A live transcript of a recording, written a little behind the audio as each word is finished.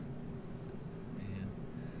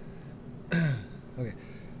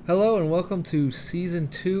Hello and welcome to Season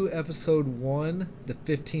 2, Episode 1, the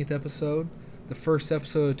 15th episode, the first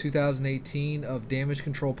episode of 2018 of Damage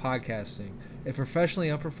Control Podcasting, a professionally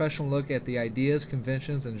unprofessional look at the ideas,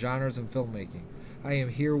 conventions, and genres in filmmaking. I am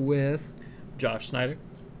here with... Josh Snyder.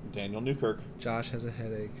 Daniel Newkirk. Josh has a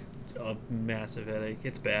headache. A massive headache.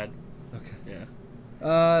 It's bad. Okay.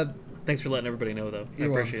 Yeah. Thanks for letting everybody know, though. I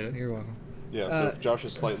appreciate it. You're welcome. Yeah, so if Josh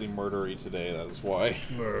is slightly murdery today, that is why.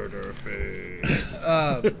 Murder face.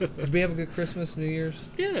 Did we have a good Christmas, New Year's?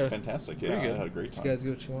 Yeah. Fantastic, yeah. I Pretty good. had a great Did time. you guys get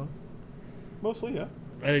what you want? Mostly, yeah.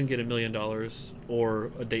 I didn't get $1 million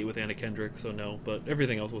or a date with Anna Kendrick, so no. But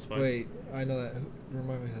everything else was fine. Wait, I know that.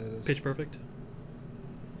 Remind me who that is. Pitch Perfect.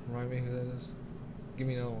 Remind me who that is. Give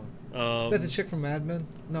me another one. That's That's a chick from Mad Men?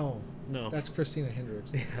 No. No. That's Christina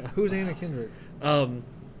Hendricks. Yeah. Who's Anna Kendrick?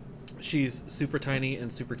 She's super tiny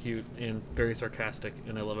and super cute and very sarcastic,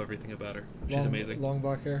 and I love everything about her. She's amazing. Long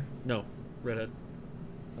black hair? No, redhead,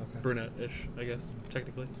 Okay. brunette-ish, I guess,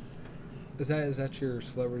 technically. Is that your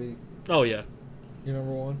celebrity, Oh yeah, your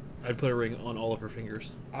number one? I'd put a ring on all of her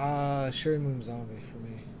fingers. Sherry Moon Zombie for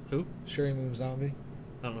me. Who? Sherry Moon Zombie.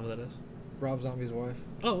 I don't know who that is. Rob Zombie's wife.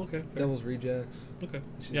 Oh, okay. Fair. Devil's Rejects. Okay.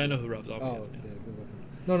 She- Yeah, I know who Rob Zombie Oh, is. yeah, Yeah. good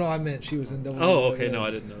looking. No, I meant she was in Devil's Oh, Rejects, okay. yeah. No, I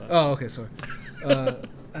didn't know that. Oh, okay, sorry.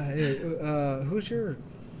 Who's your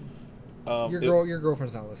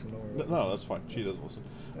girlfriend's not listening, don't worry about No, that's fine. She doesn't listen.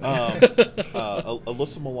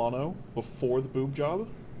 Alyssa Milano, before the boob job.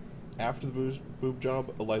 After the boob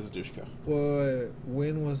job, Eliza Dushka.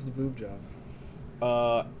 When was the boob job?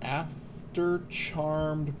 After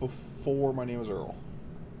Charmed, before My Name is Earl.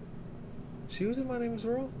 She was in My Name is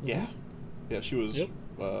Earl? Yeah. Yeah, she was Yep.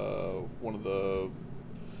 one of the...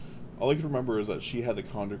 All I can remember is that she had the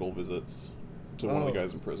conjugal visits to one of the Oh.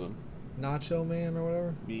 guys in prison. Nacho Man or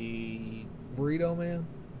whatever? Burrito Man?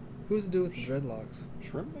 Who's the dude with the dreadlocks?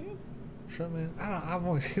 Shrimp Man? Shrimp Man? I don't know. I've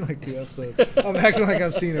only seen like 2 episodes. I'm acting like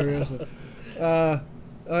I've seen every episode.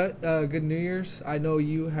 Good New Year's. I know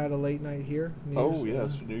you had a late night here. Oh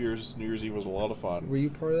yes, New Year's Eve was a lot of fun. Were you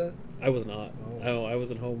part of that? I was not. Oh. I was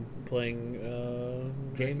at home playing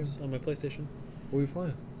games on my PlayStation. What were you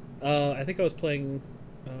playing? I think I was playing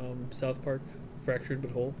South Park Fractured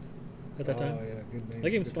But Whole at that time. Oh yeah, good name. That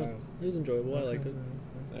game was Good fun. title. It was enjoyable. I liked it.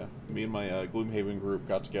 Yeah, me and my Gloomhaven group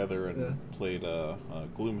got together and played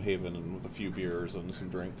Gloomhaven and with a few beers and some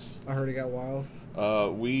drinks. I heard it got wild.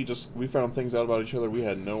 We found things out about each other we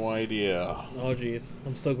had no idea. Oh jeez,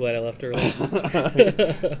 I'm so glad I left early.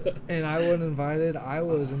 And I wasn't invited. I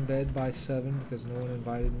was in bed by 7 because no one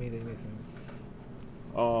invited me to anything.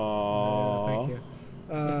 Aww. Yeah, thank you.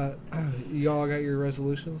 Y'all got your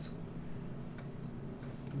resolutions?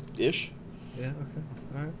 Ish. Yeah. Okay.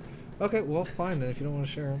 All right. Okay. Well, fine then. If you don't want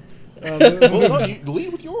to share them. Well, no, you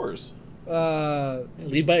lead with yours.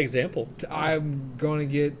 Lead by example. I'm going to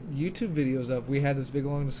get YouTube videos up. We had this big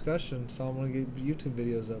long discussion, so I'm going to get YouTube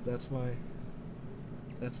videos up. That's my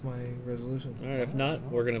resolution. All right. If not,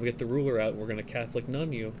 we're gonna get the ruler out. We're gonna Catholic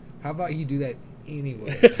nun you. How about you do that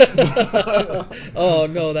anyway? Oh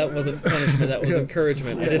no, that wasn't punishment. That was Yeah.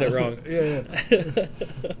 encouragement. I did it wrong. Yeah.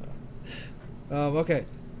 Okay.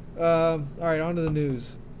 All right. On to the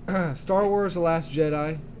news. Star Wars: The Last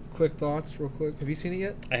Jedi. Quick thoughts, real quick. Have you seen it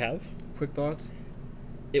yet? I have. Quick thoughts.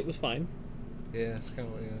 It was fine. Yeah, it's kind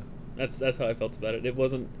of That's how I felt about it. It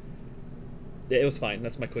wasn't. It was fine.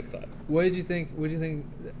 That's my quick thought. What did you think?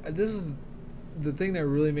 This is the thing that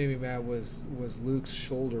really made me mad was Luke's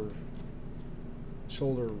shoulder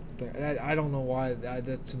thing. I don't know why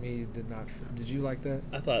that to me did not. Did you like that?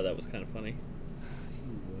 I thought that was kind of funny.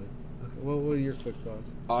 You would. Okay. What are your quick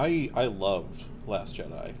thoughts? I loved Last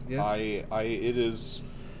Jedi. Yeah. It is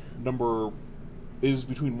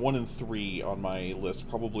between 1 and 3 on my list.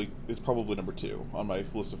 It's probably number 2 on my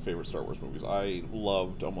list of favorite Star Wars movies. I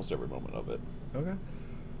loved almost every moment of it. Okay.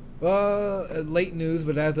 Late news,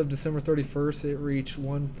 but as of December 31st, it reached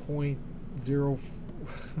 1.0.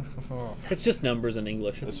 It's just numbers in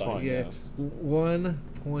English. It's It's fine. fine. Yeah, Yes.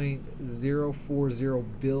 $1.040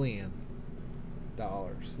 billion.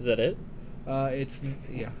 Is that it? It's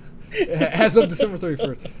as of December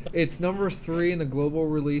 31st, it's number 3 in the global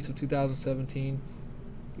release of 2017,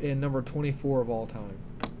 and number 24 of all time.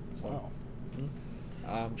 So, Wow.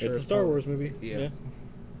 I'm sure It's a Star Wars movie. Yeah.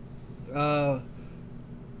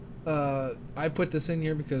 I put this in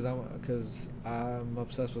here because I'm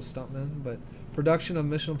obsessed with stuntmen. But production of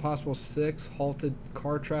Mission Impossible 6 halted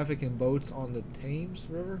car traffic and boats on the Thames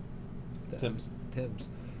River. Thames. Thames.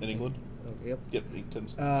 In England? Oh, yep. Yep,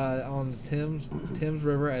 Thames. On the Thames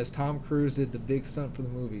River as Tom Cruise did the big stunt for the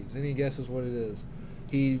movies. Any guesses what it is?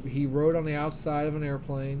 He rode on the outside of an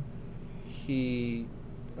airplane. He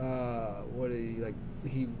what did he like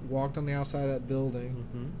he walked on the outside of that building.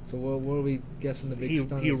 Hmm. So what are we guessing the big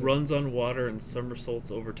stunt He is? runs on water and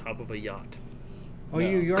somersaults over top of a yacht. Oh, No.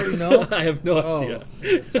 you already know? I have no Oh. idea.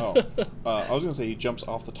 Oh, I was gonna say he jumps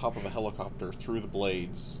off the top of a helicopter through the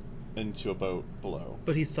blades into a boat below.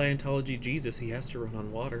 But he's Scientology Jesus. He has to run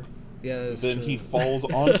on water. Yeah, that's Then true. he falls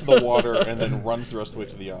onto the water and then runs the rest of the way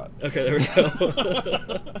to the yacht. Okay, there we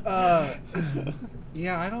go.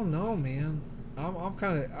 Yeah, I don't know, man. I'm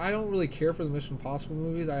kind of. I don't really care for the Mission Impossible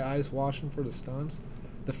movies. I just watch them for the stunts.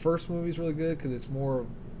 The first movie's really good because it's more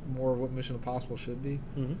of what Mission Impossible should be.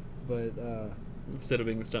 Mhm. But Instead of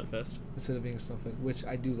being a stunt fest. instead of being stuff like, which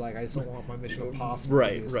I do like, I just don't want my Mission Impossible.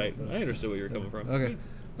 Right, movies right. stuff. I understood where you were coming from. Okay.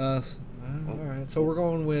 All right. So we're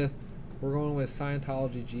going with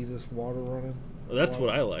Scientology Jesus water running. Well, that's what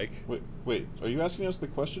I like. Wait, are you asking us the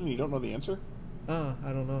question and you don't know the answer? I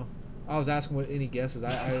don't know. I was asking what any guesses.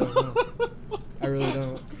 I don't know. I really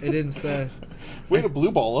don't. It didn't say. Way to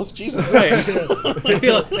blue ball us, Jesus. Right.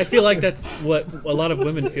 I feel like that's what a lot of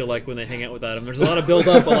women feel like when they hang out with Adam. There's a lot of build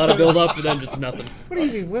up, and then just nothing. What do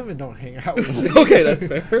you mean women don't hang out with me? Okay, that's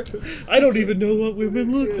fair. I don't even know what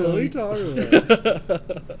women look What are you like. talking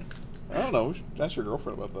about? I don't know. Ask your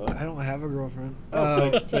girlfriend about that. I don't have a girlfriend. Can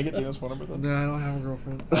I get Dana's phone number then? No, I don't have a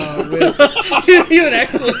girlfriend. You would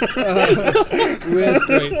actually. With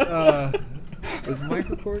Great. is Mike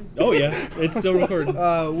recording? Oh yeah, it's still recording.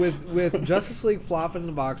 With Justice League flopping in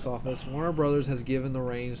the box office, Warner Brothers has given the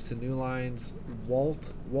reins to New Line's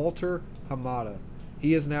Walter Hamada.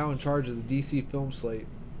 He is now in charge of the DC film slate.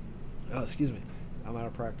 Excuse me, I'm out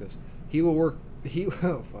of practice. He will work. He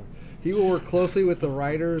will work closely with the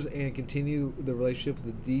writers and continue the relationship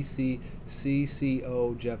with the DC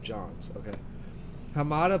CCO Jeff Johns. Okay.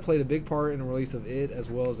 Hamada played a big part in the release of It as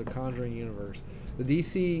well as the Conjuring universe. The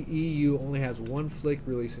DC EU only has one flick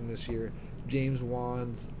releasing this year, James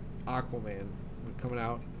Wan's Aquaman, coming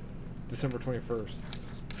out December 21st.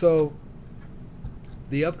 So,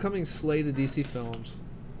 the upcoming slate of DC films,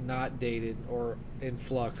 not dated or in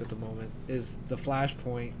flux at the moment, is The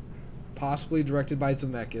Flashpoint, possibly directed by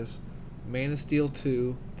Zemeckis, Man of Steel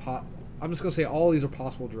 2, I'm just going to say all these are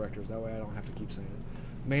possible directors, that way I don't have to keep saying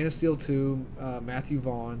it. Man of Steel 2, Matthew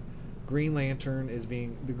Vaughn, Green Lantern is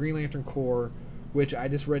being, the Green Lantern Corps, which I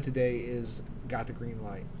just read today is got the green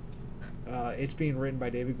light. It's being written by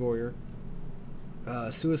David Goyer.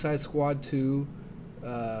 Suicide Squad 2,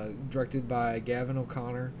 directed by Gavin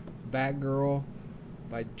O'Connor. Batgirl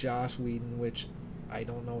by Joss Whedon, which I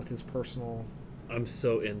don't know with his personal... I'm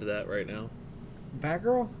so into that right now.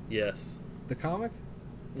 Batgirl? Yes. The comic?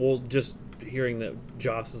 Well, just hearing that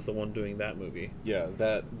Joss is the one doing that movie. Yeah,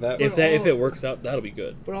 that. If it works out, that'll be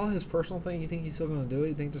good. But all his personal thing, you think he's still going to do it?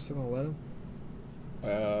 You think they're still going to let him?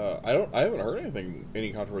 I haven't heard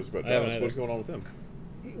any controversy about I haven't Joss. either. What's going on with him?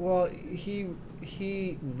 Well, he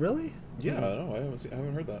really? Yeah, no, I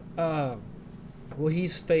haven't heard that. Well,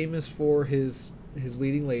 he's famous for his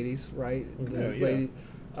leading ladies, right? Yeah.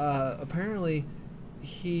 Apparently,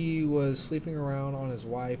 he was sleeping around on his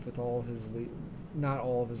wife with all of his not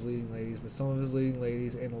all of his leading ladies, but some of his leading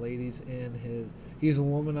ladies and the ladies in his. He's a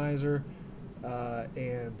womanizer,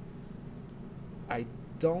 and I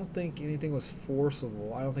don't think anything was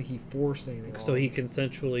forcible. I don't think he forced anything. So on he him.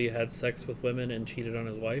 consensually had sex with women and cheated on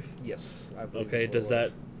his wife? Yes, I believe. Okay, that's what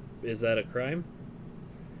it was. is that a crime?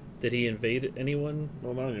 Did he invade anyone?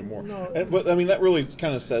 Well, not anymore. No. But I mean, that really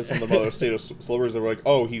kind of says something about the state of celebrities. They're like,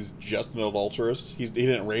 oh, he's just an adulterist. He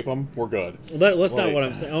didn't rape him. We're good. Well, that's not Like- what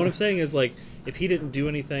I'm saying. What I'm saying is, like, if he didn't do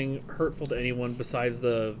anything hurtful to anyone besides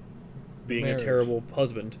the being Marriage. a terrible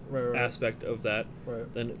husband Right. aspect of that,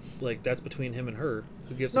 Right. then, like, that's between him and her.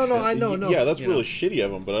 Who gives No, a no, shit? I know. No. Yeah, that's You really know. shitty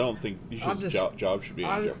of him. But I don't think I'm his just- job should be in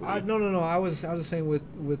jeopardy. No. I was just saying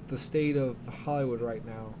with the state of Hollywood right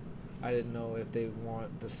now, I didn't know if they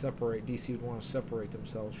want to separate. DC would want to separate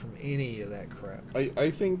themselves from any of that crap. I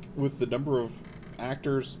think with the number of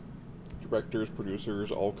actors, directors, producers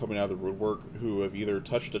all coming out of the woodwork who have either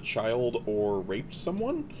touched a child or raped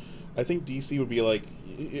someone, I think DC would be like,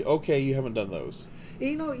 okay, you haven't done those.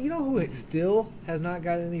 You know who it still has not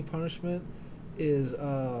got any punishment is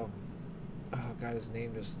oh god, his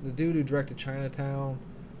name just the dude who directed Chinatown,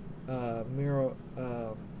 Miro.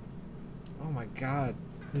 Oh my god,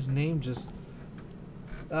 his name just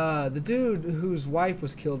the dude whose wife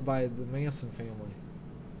was killed by the Manson family.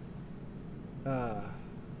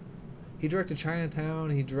 He directed Chinatown.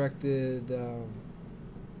 He directed.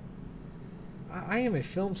 I am a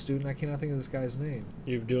film student. I cannot think of this guy's name.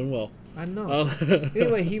 You're doing well. I know. Oh.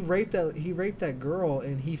 Anyway, he raped that girl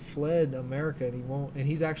and he fled America and he won't. And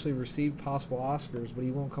he's actually received possible Oscars, but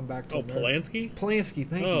he won't come back to Oh, America. Polanski? Polanski,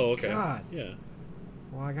 thank you. Oh, okay. God, Yeah.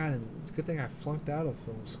 Well, it's a good thing I flunked out of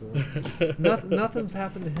film school. Nothing's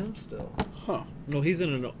happened to him still. Huh. Well, he's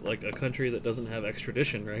in a country that doesn't have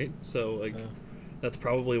extradition, right? So that's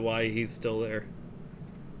probably why he's still there.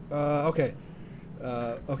 Okay.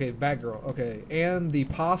 Okay, Batgirl. Okay, and the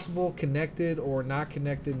possible connected or not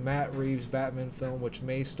connected Matt Reeves Batman film, which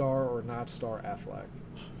may star or not star Affleck.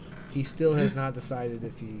 He still has not decided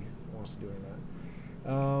if he wants to do that.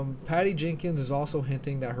 Patty Jenkins is also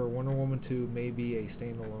hinting that her Wonder Woman 2 may be a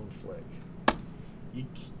standalone flick. You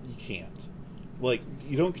can't. Like,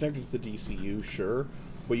 you don't connect it to the DCU, sure,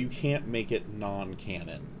 but you can't make it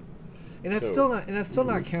non-canon. And that's still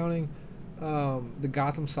not counting the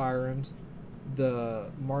Gotham Sirens, the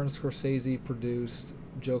Martin Scorsese produced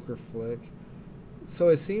Joker flick. So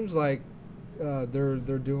it seems like they're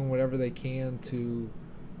doing whatever they can to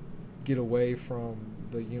get away from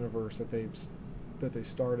the universe that they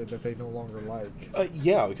started that they no longer like.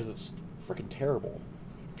 Yeah, because it's freaking terrible.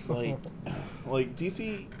 Like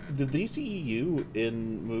the DCEU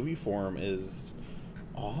in movie form is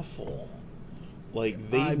awful. Like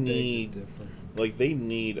they need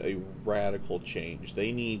a radical change.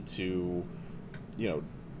 They need to,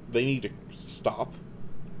 stop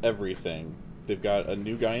everything. They've got a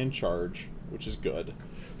new guy in charge, which is good.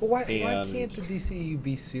 But why can't the DCEU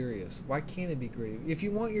be serious? Why can't it be gritty? If you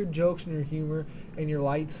want your jokes and your humor and your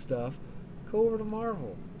light stuff, go over to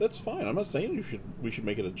Marvel. That's fine. I'm not saying we should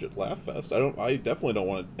make it a laugh fest. I definitely don't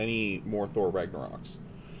want any more Thor Ragnaroks.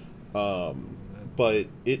 But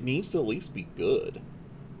it needs to at least be good.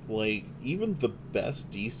 Like, even the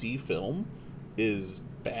best DC film is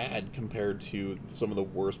bad compared to some of the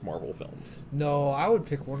worst Marvel films. No, I would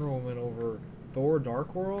pick Wonder Woman over Thor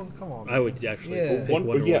Dark World. Come on, man. I would actually pick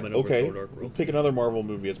Wonder Woman over Thor Dark World. Pick another Marvel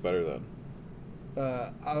movie. It's better then.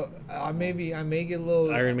 I may get a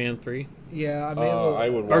little Iron Man 3. Yeah, I may I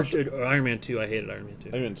would watch or Iron Man 2. I hated Iron Man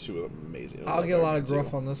 2. Iron Man 2 is amazing. I'll get a lot of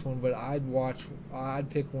gruff on this one, but I'd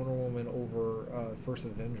pick Wonder Woman over First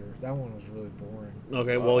Avenger. That one was really boring.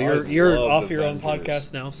 Okay, well you're off your own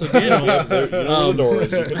podcast now, so you know. The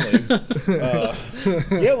doors. You can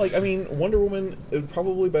leave. Yeah, like, I mean, Wonder Woman is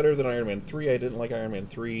probably better than Iron Man 3. I didn't like Iron Man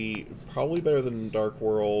 3. Probably better than Dark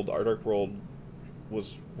World. Our Dark World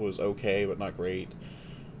was okay, but not great.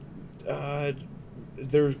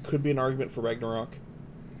 There could be an argument for Ragnarok.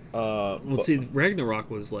 See, Ragnarok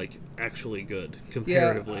was like actually good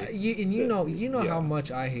comparatively. Yeah, you know how much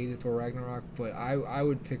I hated Thor Ragnarok, but I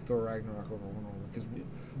would pick Thor Ragnarok over Wonder Woman because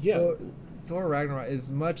Thor Ragnarok, as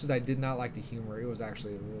much as I did not like the humor, it was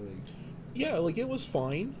actually really it was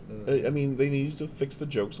fine. I mean, they needed to fix the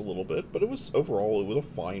jokes a little bit, but it was a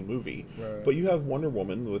fine movie. Right. But you have Wonder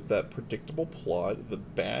Woman with that predictable plot, the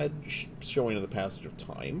bad showing of the passage of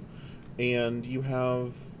time, and you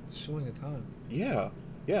have showing of time. Yeah.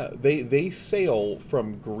 They sail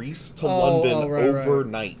from Greece to London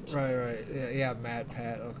overnight. Right. Yeah, Mad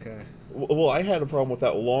Pat. Okay. Well, I had a problem with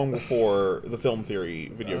that long before the Film Theory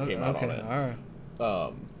video came out on it. All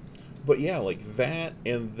right. But yeah, like that,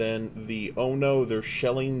 and then oh no, they're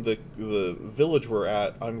shelling the village we're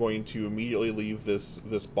at. I'm going to immediately leave this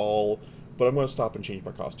ball, but I'm going to stop and change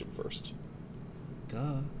my costume first.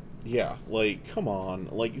 Duh. Yeah, like, come on.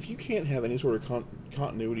 Like, if you can't have any sort of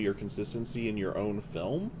continuity or consistency in your own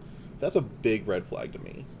film, that's a big red flag to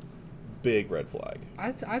me. Big red flag.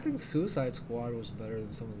 I think Suicide Squad was better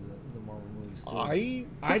than some of the Marvel movies, too.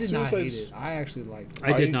 I did not hate it. I actually liked it.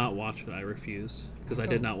 I did not watch it. I refused. Because I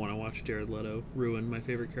did not want to watch Jared Leto ruin my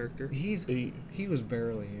favorite character. He was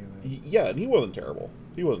barely in it. Yeah, and he wasn't terrible.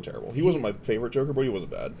 He wasn't my favorite Joker, but he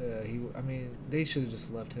wasn't bad. They should have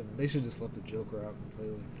just left him. They should have just left the Joker out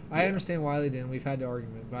completely. I understand why they didn't. We've had the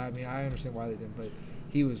argument, but I understand why they didn't. But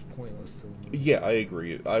he was pointless to the movie. Yeah, I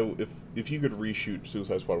agree. If you could reshoot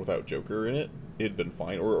Suicide Squad without Joker in it, it'd been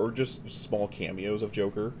fine. Or just small cameos of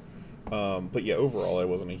Joker. But yeah, overall, I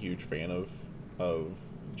wasn't a huge fan of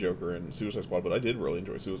Joker and Suicide Squad, but I did really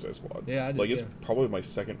enjoy Suicide Squad. Yeah, I did. Like, it's probably my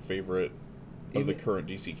second favorite of the current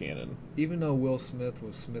DC canon. Even though Will Smith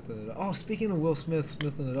was smithing it up. Oh, speaking of Will Smith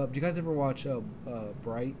smithing it up, do you guys ever watch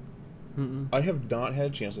Bright? Mm-mm. I have not had a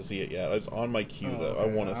chance to see it yet. It's on my queue, though. I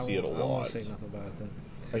want to see it a lot. I won't say nothing about it then.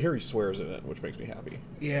 I hear he swears in it, which makes me happy.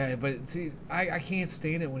 Yeah, but see, I can't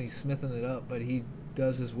stand it when he's smithing it up, but he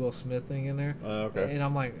does his Will Smith thing in there. Okay. And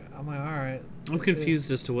I'm like, all right. I'm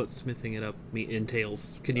confused as to what smithing it up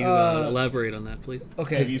entails. Can you elaborate on that, please?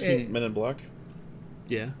 Okay. Have you seen Men in Black?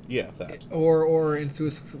 Yeah. Yeah, that. Or in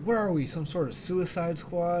Suicide. Where are we? Some sort of Suicide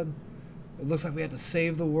Squad? It looks like we have to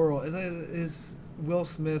save the world. It's Will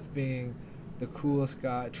Smith being the coolest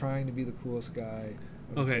guy, trying to be the coolest guy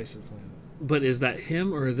on the face of the planet. But is that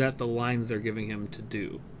him, or is that the lines they're giving him to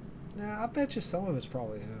do? Nah, I bet you some of it's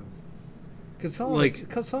probably him. Because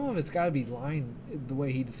some, some of it's got to be lying the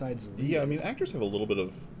way he decides to read. Yeah, I mean, actors have a little bit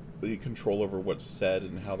of the control over what's said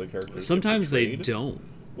and how the characters. Sometimes they don't.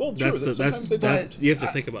 Well, true. Sometimes they don't. You have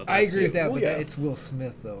to think about that. I agree with that, Well, but yeah. it's Will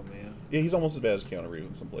Smith though, man. Yeah, he's almost as bad as Keanu Reeves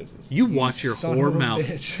in some places. You watch your son whore of a mouth.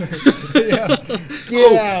 bitch. Yeah.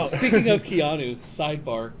 Get out. Speaking of Keanu,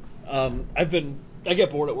 sidebar. I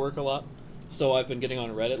get bored at work a lot, so I've been getting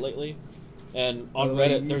on Reddit lately. And on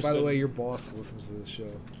Reddit, there's by the way, your boss listens to this show.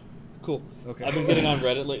 Cool. Okay. I've been getting on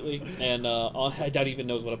Reddit lately, and I doubt he even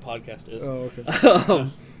knows what a podcast is. Oh,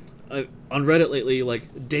 okay. On Reddit lately,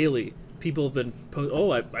 like daily, people have been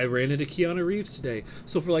I ran into Keanu Reeves today.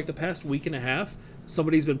 So for like the past week and a half,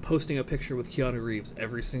 somebody's been posting a picture with Keanu Reeves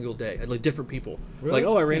every single day, like different people. Really?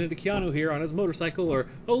 Like, I ran into Keanu here on his motorcycle, or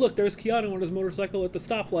look, there's Keanu on his motorcycle at the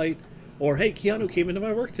stoplight, or hey, Keanu came into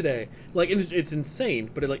my work today. Like, it's insane,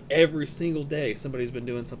 but like every single day, somebody's been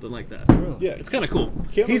doing something like that. Really? Yeah, It's kind of cool.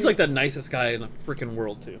 He's like the nicest guy in the freaking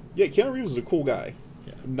world too. Yeah, Keanu Reeves is a cool guy.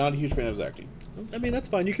 Yeah. I'm not a huge fan of his acting. I mean, that's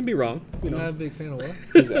fine. You can be wrong. You're not a big fan of what?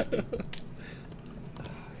 His acting.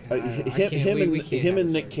 We can't Him have and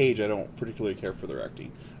this Nick argument. Cage, I don't particularly care for their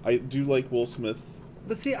acting. I do like Will Smith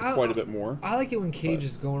But see, quite a bit more. I like it when Cage but-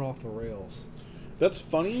 is going off the rails. That's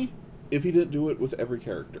funny if he didn't do it with every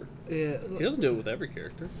character. Yeah, He doesn't do it with every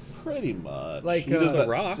character. Pretty much. Like, he does The that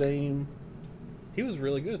Rock. same. He was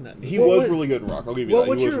really good in that movie. He Well, was what- really good in Rock. I'll give you Well,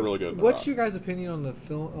 that. He was really good in what's Rock. your guys' opinion on the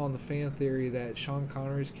film, on the fan theory that Sean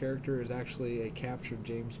Connery's character is actually a captured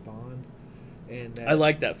James Bond, and that, I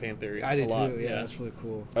like that fan theory. I do a lot. too. Yeah, that's really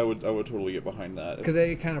cool I would totally get behind that. because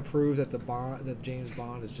it kind of proves that that James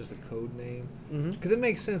Bond is just a code name. Mm-hmm. Because it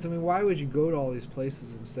makes sense. I mean, why would you go to all these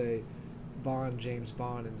places and say Bond, James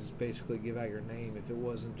Bond, and just basically give out your name if it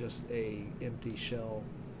wasn't just a empty shell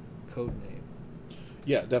code name?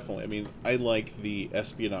 Yeah, definitely. I mean, I like the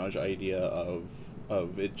espionage idea of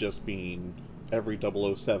it just being every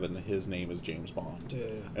 007, his name is James Bond.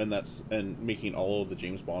 Yeah. And making all of the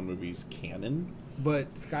James Bond movies canon.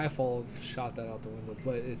 But Skyfall shot that out the window.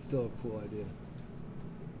 But it's still a cool idea.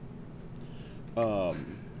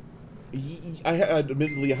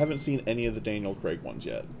 Admittedly, I haven't seen any of the Daniel Craig ones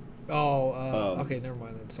yet. Oh, okay, never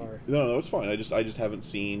mind then. Sorry. No, it's fine. I just haven't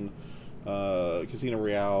seen Casino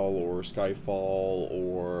Royale or Skyfall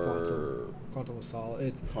or Quantum of Solace.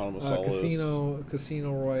 It's Quantum of Solace.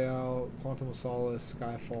 Casino Royale, Quantum of Solace,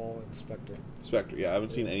 Skyfall, and Spectre. Spectre. Yeah, I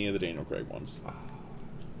haven't seen any of the Daniel Craig ones.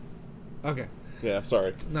 Okay. Yeah,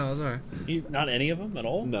 sorry. No, it's alright. Not any of them at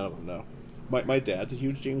all? No. My dad's a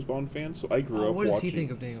huge James Bond fan, so I grew up What does watching. he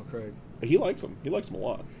think of Daniel Craig? He likes him. He likes him a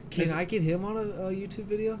lot. Can I get him on a YouTube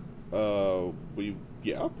video?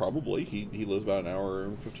 Yeah, probably. He lives about an hour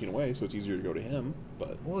and 15 away, so it's easier to go to him.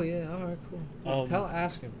 But Well, yeah. All right, cool.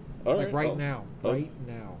 Ask him. all Like right now. I'll- Right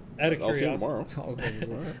now. Out of I'll see him curiosity, tomorrow.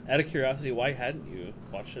 Okay. out of curiosity, why hadn't you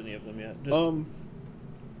watched any of them yet?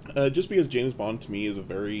 Just because James Bond to me is a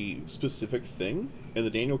very specific thing, and the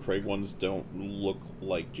Daniel Craig ones don't look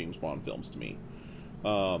like James Bond films to me.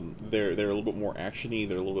 They're a little bit more actiony.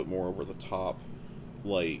 They're a little bit more over the top,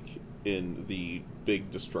 like in the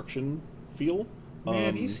big destruction feel. Man,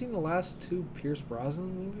 have you seen the last two Pierce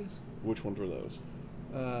Brosnan movies? Which ones were those?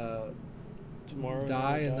 Tomorrow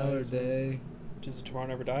Die Never Another Dies. Day. Is it Tomorrow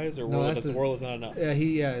Never Dies or No, World, that's This a- World Is Not Enough?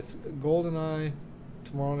 Yeah, it's GoldenEye,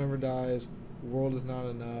 Tomorrow Never Dies, World Is Not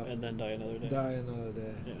Enough, And then Die Another Day. Die Another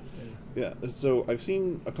Day. Yeah. Yeah, so I've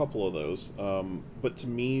seen a couple of those, but to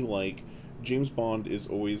me, like, James Bond is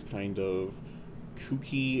always kind of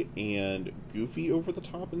kooky and goofy over the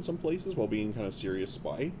top in some places while being kind of serious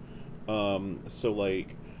spy. So,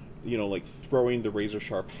 like, like throwing the razor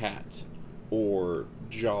sharp hat or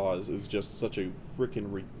Jaws is just such a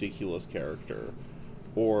freaking ridiculous character.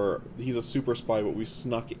 Or he's a super spy, but we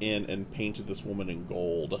snuck in and painted this woman in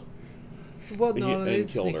gold. Well, And no, they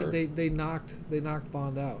killed her. they knocked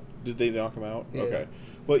Bond out. Did they knock him out? Yeah. Okay.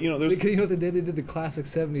 But, there's... Because you know what they did? They did the classic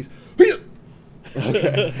 70s.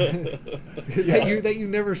 Okay. that you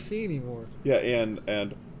never see anymore. Yeah,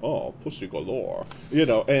 and oh, pussy galore,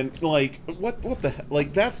 and like what the hell?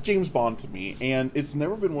 Like that's James Bond to me, and it's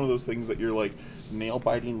never been one of those things that you're like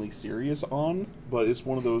nail-bitingly serious on, but it's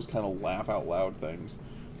one of those kind of laugh out loud things.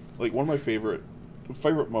 Like one of my favorite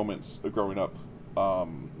moments of growing up,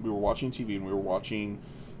 we were watching TV and we were watching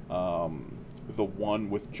the one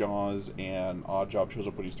with Jaws and Oddjob shows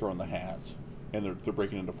up when he's throwing the hat. And they're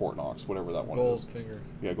breaking into Fort Knox, whatever that one is. Goldfinger.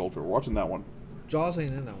 Yeah, Goldfinger. We're watching that one. Jaws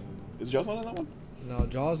ain't in that one. Is Jaws not in that one? Though. No,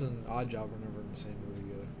 Jaws and Oddjob were never in the same movie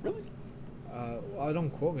together. Really? Well, don't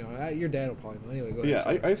quote me on it. Your dad will probably know. Anyway, go Yeah,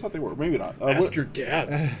 ahead. I thought they were. Maybe not. Ask your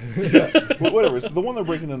dad. Yeah, well, whatever. It's the one they're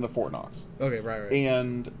breaking into Fort Knox. Okay, right.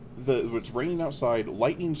 And it's raining outside,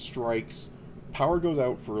 lightning strikes, power goes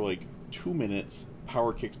out for like 2 minutes,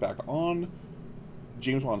 power kicks back on,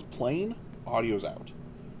 James Bond's playing, audio's out.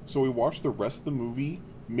 So we watched the rest of the movie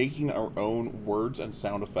making our own words and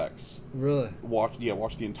sound effects. Really? Watch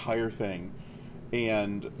the entire thing.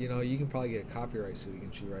 And you know, you can probably get a copyright suit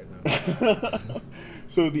against you right now.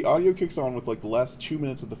 so the audio kicks on with like the last 2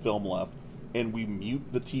 minutes of the film left, and we mute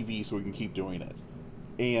the TV so we can keep doing it.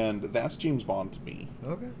 And that's James Bond to me.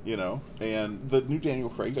 Okay. You know, and the new Daniel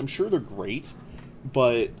Craig's, I'm sure they're great,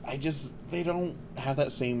 but they don't have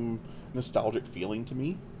that same nostalgic feeling to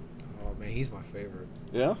me. Oh man, he's my favorite.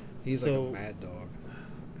 Yeah? He's like a mad dog.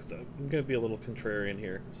 Because I'm going to be a little contrarian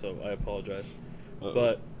here, so I apologize. Uh-oh.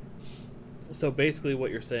 But, so basically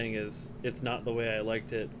what you're saying is, it's not the way I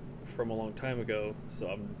liked it from a long time ago, so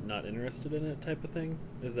I'm not interested in it type of thing?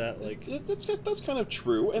 Is that like... That's kind of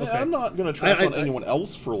true, and Okay. I'm not going to trash on anyone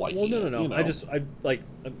else for liking well, no. it. You know? I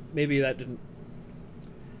maybe that didn't...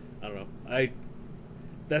 I don't know.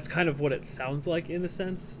 That's kind of what it sounds like in a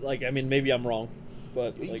sense. Like, I mean, maybe I'm wrong,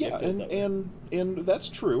 but like, yeah, it feels that way. and that's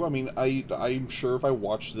true. I mean, I'm sure if I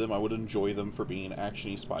watched them, I would enjoy them for being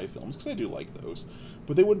actiony spy films, because I do like those.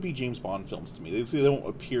 But they wouldn't be James Bond films to me. They don't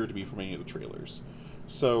appear to be from any of the trailers.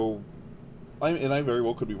 So, I very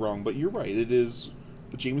well could be wrong, but you're right. It is...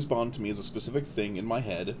 James Bond to me is a specific thing in my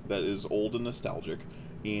head that is old and nostalgic,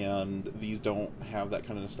 and these don't have that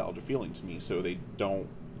kind of nostalgia feeling to me, so they don't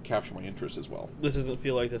capture my interest as well. This doesn't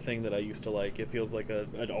feel like the thing that I used to like. It feels like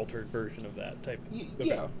an altered version of that type.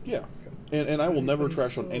 Okay. Yeah. And I will never But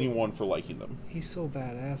trash he's on anyone for liking them. He's so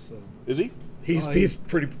badass though. Is he? He's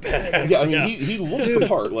pretty badass. Yeah, I mean, he looks the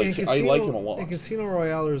part. Like, in I like him a lot. In Casino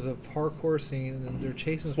Royale, there's a parkour scene, and they're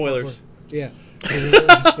chasing... Spoilers. Parkour. Yeah.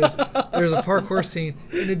 There's a parkour scene,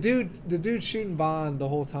 and the dude's shooting Bond the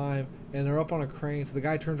whole time, and they're up on a crane, so the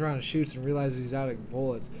guy turns around and shoots and realizes he's out of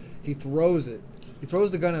bullets. He throws it. He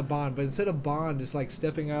throws the gun at Bond, but instead of Bond just, like,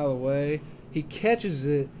 stepping out of the way, he catches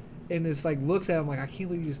it, and just like looks at him like, I can't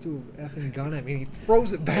believe you just threw a effing gun at me. And he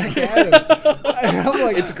throws it back at him. And I'm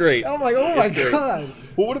like, it's great. I'm like, oh my It's great. god.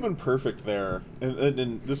 What would have been perfect there,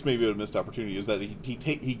 and this may be a missed opportunity, is that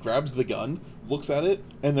he grabs the gun, looks at it,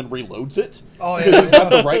 and then reloads it. Oh yeah, Because he's got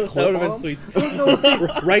the right That clip would have on. been sweet.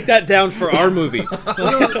 Write that down for our movie.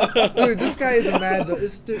 Dude, this guy is a mad.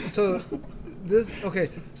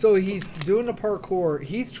 So he's doing the parkour.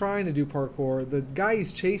 He's trying to do parkour. The guy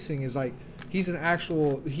he's chasing is like, he's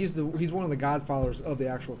one of the godfathers of the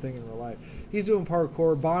actual thing in real life. He's doing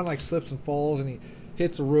parkour. Bond like slips and falls, and he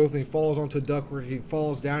hits the roof, and he falls onto a ductwork. He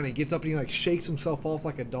falls down, and he gets up, and he like shakes himself off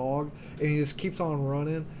like a dog, and he just keeps on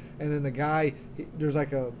running. And then the guy, there's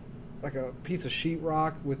like a piece of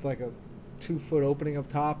sheetrock with like a 2-foot opening up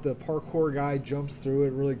top. The parkour guy jumps through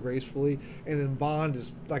it really gracefully, and then Bond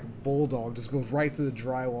is like a bulldog, just goes right through the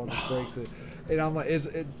drywall and just breaks it. And I'm like,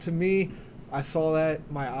 to me, I saw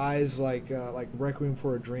that, my eyes like Requiem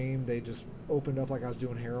for a Dream, they just opened up like I was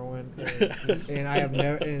doing heroin. And I have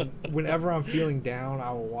never. And whenever I'm feeling down,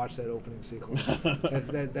 I will watch that opening sequence.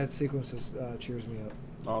 That sequence just cheers me up.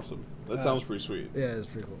 Awesome. That sounds pretty sweet. Yeah, it's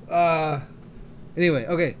pretty cool. Anyway,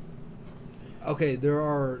 okay. There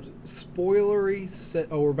are spoilery set.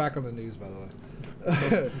 Oh, we're back on the news, by the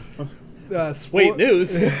way. Wait,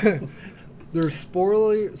 news? There's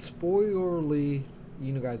spoilerly.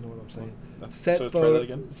 You guys know what I'm saying. So try that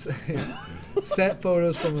again. Set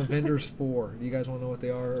photos from Avengers 4. Do you guys want to know what they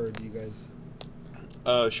are, or do you guys?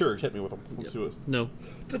 Sure, hit me with them. Let's do it. No.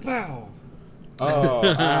 Pow. Oh.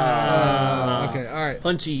 Okay. All right.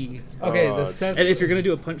 Punchy. Okay. The set. And if you're gonna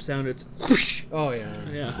do a punch sound, it's whoosh. Oh yeah.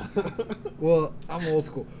 Yeah. Well, I'm old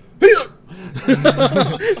school. Gotta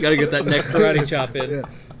get that neck karate chop in.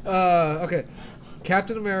 Yeah. Okay.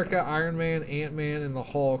 Captain America, Iron Man, Ant-Man, and the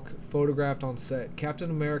Hulk photographed on set.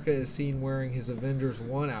 Captain America is seen wearing his Avengers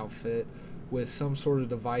 1 outfit with some sort of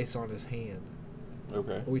device on his hand.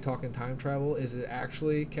 Okay. Are we talking time travel? Is it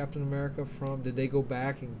actually Captain America from... Did they go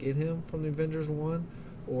back and get him from the Avengers 1?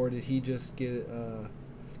 Or did he just get it...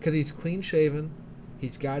 Because he's clean-shaven.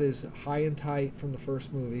 He's got his high and tight from the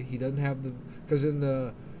first movie. He doesn't have the... Because in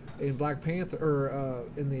Black Panther... Or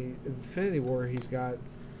in the Infinity War, he's got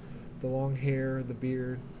the long hair, the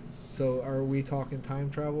beard. So are we talking time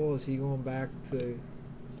travel? Is he going back to... I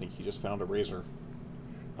think he just found a razor.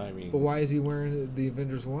 I mean... But why is he wearing the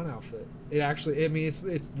Avengers 1 outfit? It actually... I mean,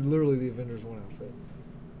 it's literally the Avengers 1 outfit.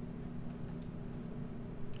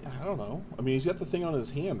 I don't know. I mean, he's got the thing on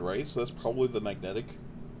his hand, right? So that's probably the magnetic...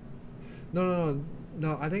 No.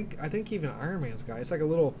 I think even Iron Man's got it's like a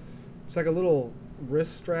little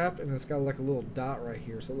wrist strap, and it's got like a little dot right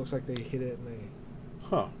here, so it looks like they hit it and they.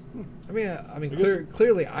 Huh. I mean,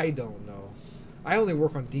 clearly I don't know. I only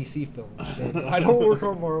work on DC films. So I don't work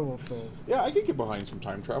on Marvel films. Yeah, I could get behind some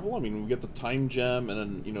time travel. I mean, we get the time gem,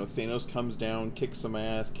 and then Thanos comes down, kicks some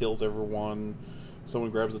ass, kills everyone. Someone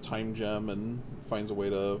grabs the time gem and finds a way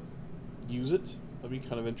to use it. That'd be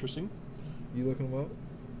kind of interesting. You looking them up?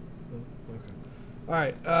 No? Okay. All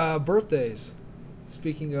right. Birthdays.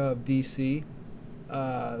 Speaking of DC,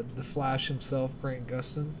 the Flash himself, Grant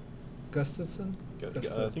Gustin. Gustafson?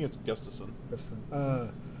 I think it's Gustafson.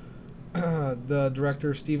 The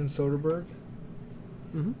director, Steven Soderbergh.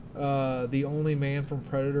 Mm-hmm. The only man from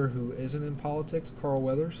Predator who isn't in politics, Carl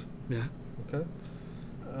Weathers. Yeah. Okay.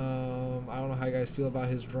 I don't know how you guys feel about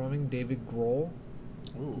his drumming, David Grohl.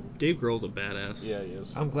 Ooh. Dave Grohl's a badass. Yeah, he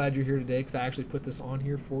is. I'm glad you're here today because I actually put this on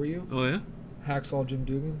here for you. Oh, yeah? Hacksaw Jim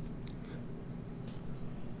Dugan.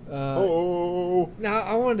 Now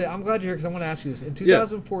I'm glad you're here because I want to ask you this. In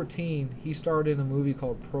 2014, he starred in a movie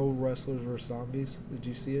called Pro Wrestlers vs Zombies. Did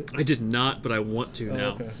you see it? I did not, but I want to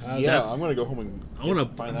now. Okay. I'm gonna go home and I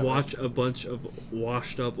want find to that watch a bunch of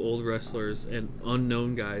washed up old wrestlers and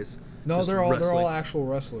unknown guys. No, just they're all wrestling. actual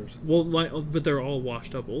wrestlers. Well, but they're all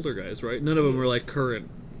washed up older guys, right? None of them are like current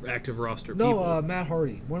active roster people. No, Matt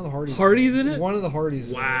Hardy, one of the Hardys. Hardy's in it? One of the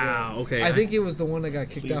Hardys. Wow. Yeah. Okay. I think it was the one that got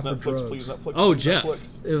kicked Please out for Netflix, drugs. please Netflix. Oh, please Jeff.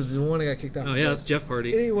 Netflix. It was the one that got kicked out. Oh for yeah, drugs. that's Jeff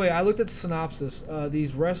Hardy. Anyway, I looked at the synopsis.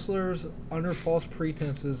 These wrestlers, under false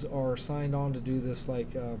pretenses, are signed on to do this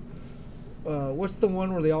what's the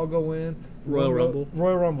one where they all go in? Royal Rumble.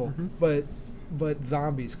 Royal Rumble. Mm-hmm. But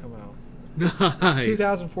zombies come out. Nice.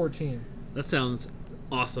 2014. That sounds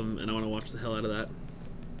awesome, and I want to watch the hell out of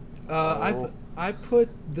that. I put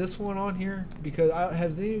this one on here because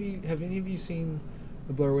have any of you seen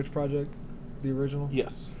the Blair Witch Project, the original?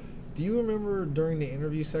 Yes. Do you remember during the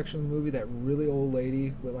interview section of the movie that really old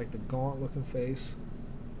lady with like the gaunt looking face?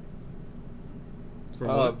 From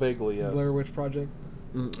what? Vaguely, yes. Blair Witch Project.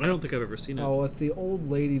 I don't think I've ever seen it. Oh, it's the old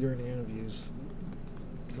lady during the interviews.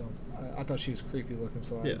 So I thought she was creepy looking,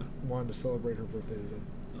 so Yeah. I wanted to celebrate her birthday today.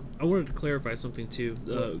 I wanted to clarify something too.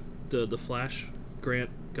 The Flash, Grant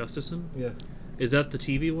Gustafson. Yeah, Is that the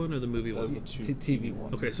TV one or the movie That was one? the TV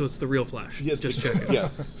one. Okay, so it's the real Flash. Yes, Just checking.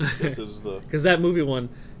 Yes. This is the. Because that movie one,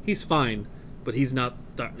 he's fine, but he's not.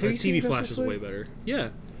 The you seen TV Flash Justice is way League? better. Yeah,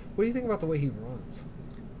 What do you think about the way he runs?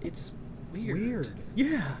 it's weird. Weird. Yeah.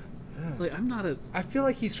 Yeah. Like I'm not a. I feel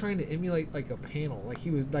like he's trying to emulate like a panel. Like he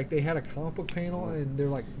was like they had a comic book panel and they're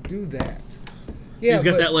like, do that. Yeah, He's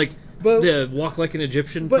got but- that like but- the walk like an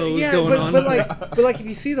Egyptian But pose yeah, going on. but like if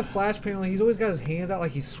you see the Flash panel, he's always got his hands out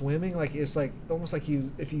like he's swimming. Like it's like almost like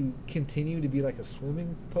if you continue to be like a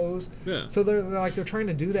swimming pose. Yeah. So they're trying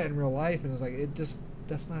to do that in real life, and it's like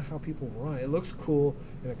that's not how people run. It looks cool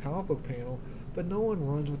in a comic book panel, but no one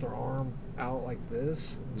runs with their arm out like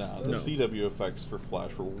this. Nah, Stuff. the No. CW effects for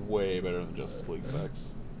Flash were way better than Justice League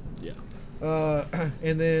effects. Yeah.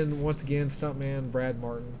 And then once again, stuntman Brad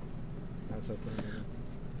Martin. That's up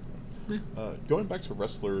there. Going back to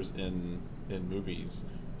wrestlers in movies,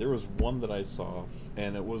 there was one that I saw,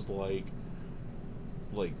 and it was like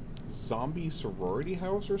zombie sorority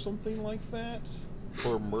house or something like that,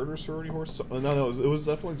 or murder sorority horse. No, it was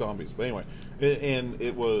definitely zombies. But anyway, and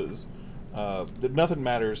it was nothing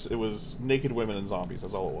matters. It was naked women and zombies.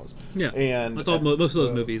 That's all it was. Yeah. And That's all. Most of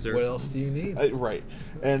those movies are. What else do you need? right,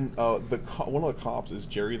 and one of the cops is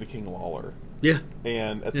Jerry the King Lawler, Yeah.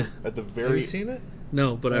 and at the very Have you seen it?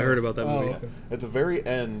 No, but I heard about that movie. okay. At the very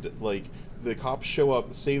end, like, the cops show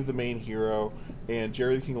up, save the main hero, and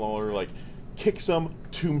Jerry the King Lawler, like, kicks him,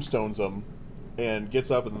 tombstones him, and gets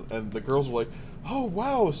up, and the girls are like, oh,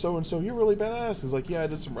 wow, so-and-so, you're really badass. He's like, yeah, I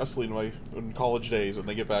did some wrestling in college days, and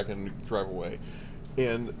they get back and drive away.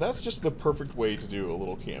 And that's just the perfect way to do a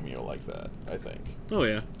little cameo like that, I think. Oh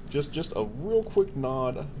yeah. Just a real quick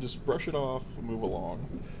nod, just brush it off, move along.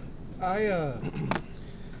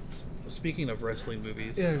 Speaking of wrestling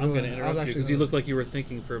movies, Yeah, go I'm going to ahead. I was interrupt you actually because you gonna- look like you were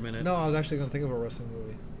thinking for a minute. No, I was actually going to think of a wrestling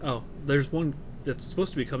movie. Oh, there's one that's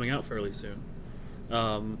supposed to be coming out fairly soon.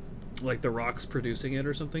 Like The Rock's producing it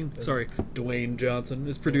or something. Sorry, Dwayne Johnson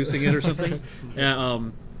is producing it or something.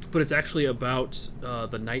 But it's actually about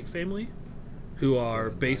the Knight family, who are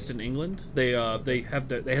based in England. They had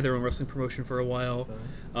their own wrestling promotion for a while.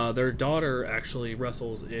 Their daughter actually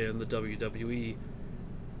wrestles in the WWE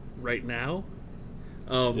right now.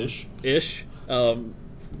 Ish.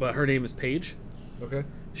 But her name is Paige. Okay.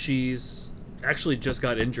 She's actually just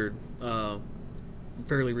got injured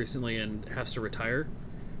fairly recently and has to retire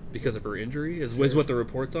because of her injury, is what the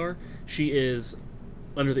reports are. She is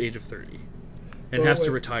under the age of 30 and has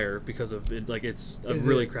to retire because of it. Like, it's a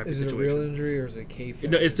really crappy Is it situation. a real injury or is it kayfabe?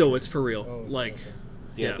 No, it's for real. Oh, Like, okay.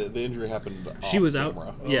 Yeah, the injury happened. She off was camera.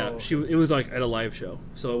 out. Yeah, Oh. it was like at a live show,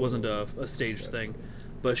 so it wasn't a staged thing.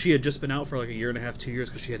 But she had just been out for like a year and a half, 2 years,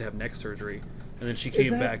 because she had to have neck surgery, and then she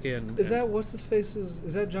came back in. Is that what's his face?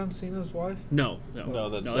 Is that John Cena's wife? No,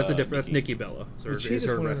 that's a different. That's Nikki Bella. So But she is just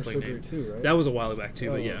her went under wrestling surgery name. too, right? That was a while back too,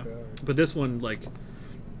 Oh, but yeah. okay, alright. But this one, like,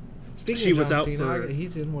 Speaking she of was John out Cena, for-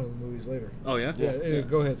 he's in one of the movies later. oh yeah, Yeah,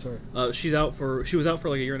 go ahead. Sorry. she was out for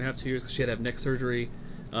like a year and a half, 2 years, because she had to have neck surgery.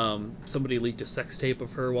 Somebody leaked a sex tape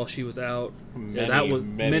of her while she was out. That was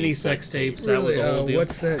many sex tapes. That was a whole deal.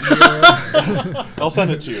 What's that? URL? I'll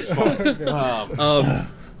send it to you. It's fine.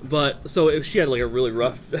 But so if she had like a really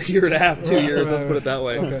rough year and a half, 2 years, let's put it that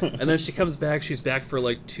way. Okay. And then she comes back. She's back for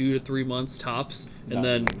like 2 to 3 months tops, and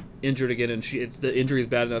then injured again. And the injury is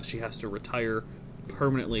bad enough she has to retire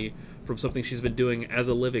permanently from something she's been doing as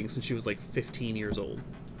a living since she was like 15 years old.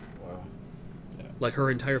 Wow. Like her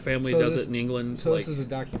entire family So does this- it in England. So like, this is a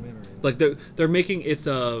documentary. like they're making it's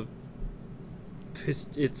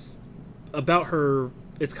about her.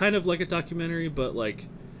 It's kind of like a documentary, but like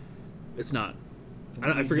it's not.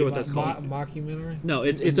 I forget what that's called. Mockumentary. No,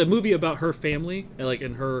 it's a movie about her family and like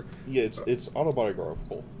in her. Yeah, it's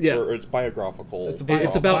autobiographical. Yeah. Or it's biographical. It's a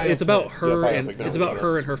It's about her Yeah, and biopic, it's about her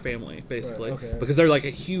yes. and her family basically, Right, okay. because they're like a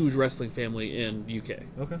huge wrestling family in UK.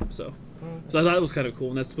 Okay. So Alright. I thought it was kind of cool,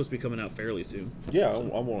 and that's supposed to be coming out fairly soon. Yeah, I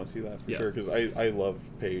want to see that for Yeah. sure because I love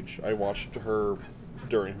Paige. I watched her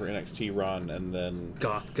during her NXT run, and then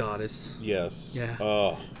Goth goddess. yes, Yeah.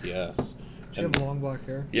 oh yes, She have long black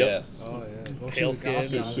hair. Yep. yes, Oh yeah. Well, Pale she was a skin,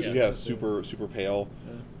 goth yeah, goddess. super pale.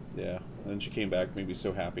 Yeah, and then she came back, made me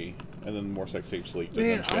so happy, and then more sex tapes leaked. and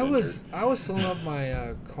Man, then she I got was filling up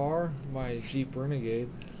my car, my Jeep Renegade,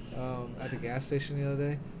 at the gas station the other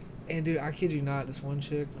day, and dude, I kid you not, this one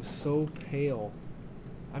chick was so pale.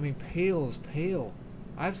 I mean, pale is pale.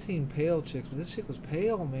 I've seen pale chicks, but this chick was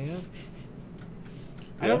pale, man.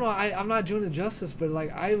 I don't know. I'm not doing it justice, but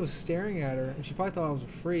like I was staring at her, and she probably thought I was a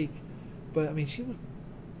freak, but I mean, she was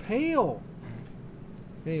pale.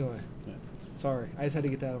 Anyway, Yeah. sorry, I just had to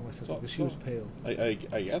get that out of my system because she was pale. I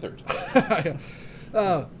gathered.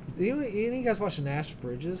 You guys watch Nash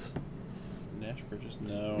Bridges? Nash Bridges,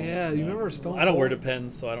 no. Yeah, you remember Stone I don't wear Cold?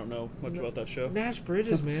 Depends, so I don't know much about that show. Nash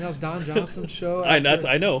Bridges, man, that was Don Johnson's show. I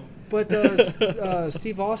after- know. But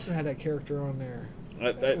Steve Austin had that character on there.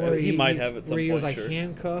 Where He might have at some where he point. was like Sure.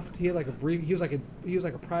 handcuffed. He had like a brief. He was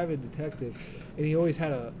like a private detective, and he always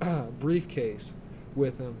had a briefcase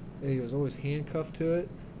with him, and he was always handcuffed to it.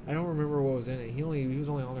 I don't remember what was in it. He was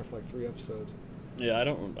only on there for like 3 episodes. Yeah, I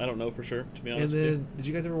don't know for sure, to be And honest then, did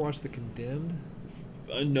you guys ever watch The Condemned?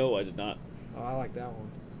 with you. No, I did not. Oh, I like that one.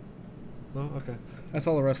 No, okay. That's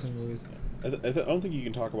all the wrestling movies. I don't think you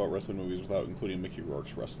can talk about wrestling movies without including Mickey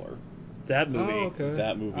Rourke's Wrestler. That movie. Oh, okay.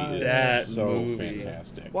 That movie is That so movie.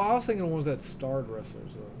 fantastic. Well, I was thinking of ones that starred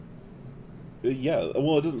wrestlers though. Yeah,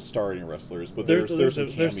 well, it doesn't star any wrestlers, but there's some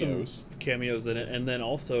cameos. Cameos in it, and then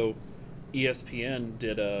also ESPN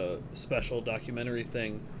did a special documentary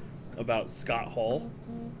thing about Scott Hall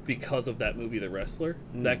because of that movie, The Wrestler.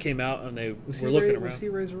 That came out, and they Was were he looking around. Was he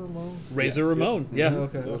Razor Ramon? Razor Yeah. Ramon, yeah. Oh,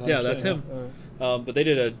 okay. Yeah, that's him. Alright. But they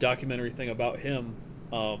did a documentary thing about him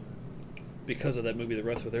because of that movie, The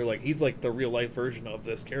Wrestler. They're like, he's like the real life version of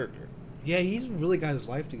this character. Yeah, he's really got his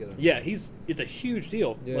life together. Yeah, it's a huge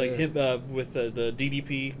deal. Yeah, like yeah. him with the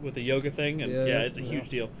DDP with the yoga thing, and Yeah, it's a huge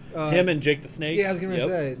deal. Uh, Him and Jake the Snake. Yeah, I was gonna Yep.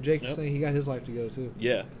 say Jake Yep. saying he got his life together too.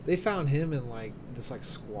 Yeah, They found him in like this like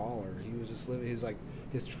squalor. He was just living.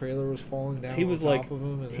 His trailer was falling down. he was on like top of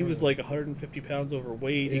him and he was everything. like 150 pounds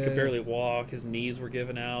overweight. He Yeah. could barely walk. His knees were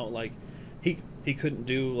giving out. Like he couldn't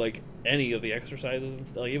do like any of the exercises and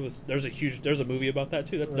stuff. Like, there's a movie about that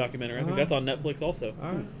too. That's a Right. documentary. I think Alright. that's on Netflix also.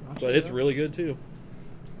 All right, But it's really good too.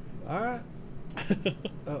 all right.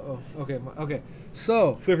 Okay, okay.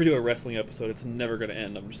 So If we ever do a wrestling episode, it's never going to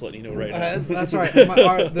end. I'm just letting you know right now. that's all right.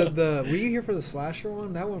 Were you here for the slasher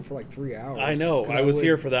one? That went for like 3 hours. I know. 'Cause I was wouldn't-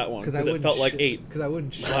 here for that one because it wouldn't felt like sh- 8. Because I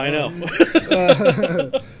wouldn't. Shut I know.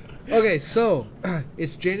 up. Okay, so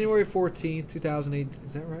it's January 14th, 2018.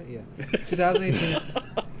 Is that right? Yeah, 2018.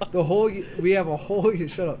 We have a whole year.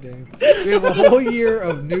 Shut up, Daniel. We have a whole year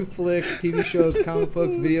of new flicks, TV shows, comic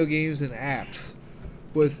books, video games, and apps.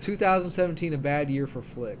 Was 2017 a bad year for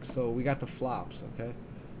flicks? So we got the flops. Okay,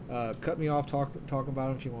 cut me off. Talk about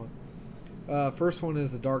them if you want. First one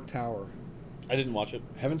is The Dark Tower. I didn't watch it.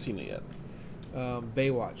 Haven't seen it yet.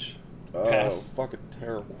 Baywatch. Pass. Fucking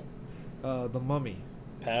terrible. The Mummy.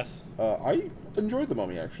 Pass. I enjoyed The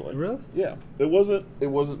Mummy actually. Really? Yeah. It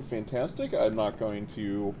wasn't fantastic. I'm not going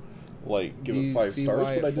to like give Do it you 5 see stars, why but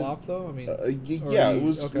I it didn't. flopped though? I mean, or Yeah, you- it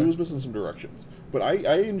was okay. it was missing some directions, but I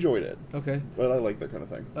enjoyed it. Okay. But I like that kind of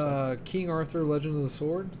thing. So. King Arthur: Legend of the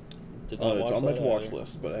Sword. Did not watch It's on my that to watch either.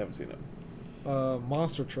 list, but I haven't seen it.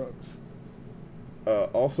 Monster Trucks.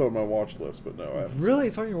 Also on my watch list, but no, I haven't. Really,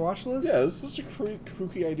 it's on your watch list? Yeah, this is such a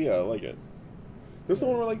kooky idea. I like it. This is the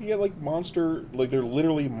one where like you get like monster, like they're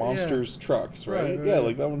literally monsters trucks, right? Right, Yeah, right.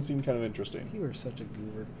 like that one seemed kind of interesting. You are such a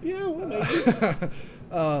goober. Yeah, well,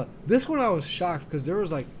 maybe. This one I was shocked because there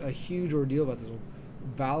was like a huge ordeal about this one.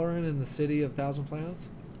 Valorant in the City of Thousand Planets.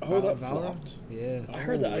 Oh, that Valorant? flopped. Yeah. I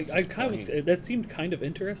heard Oh, that. that's I kind of funny. that seemed kind of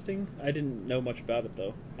interesting. I didn't know much about it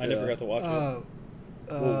though. I never Yeah. got to watch it.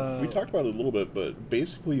 Well, we talked about it a little bit, but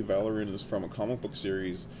basically Valorant is from a comic book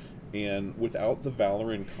series, and without the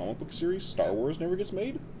Valorant comic book series, Star Wars never gets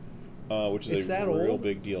made, which It's is that a real old?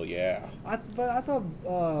 big deal. Yeah. But I thought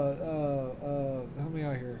help me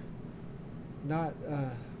out here. Not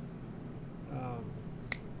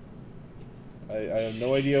I have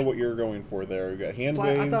no idea what you're going for there. You got hand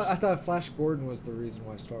I waves. thought Flash Gordon was the reason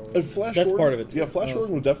why Star Wars. Flash That's Gordon, part of it, too. Yeah, Flash Oh.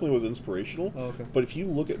 Gordon definitely was inspirational. Oh, okay. But if you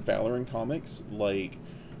look at Valorant comics, like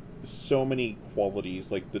so many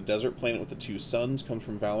qualities, like the desert planet with the 2 suns comes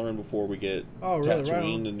from Valorant before we get Oh, really? Right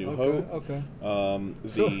Tatooine on. and New Okay. Hope. Okay.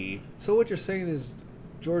 The So what you're saying is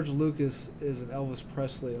George Lucas is an Elvis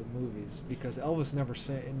Presley of movies because Elvis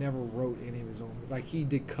never wrote any of his own. Like he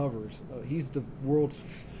did covers. He is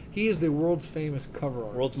the world's famous cover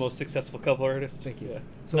artist. World's most successful cover artist. Thank you. Yeah.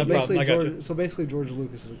 So No basically, problem, I got you. So basically, George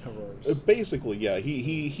Lucas is a cover artist. basically, yeah,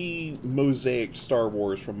 he mosaicked Star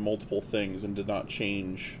Wars from multiple things and did not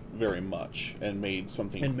change very much and made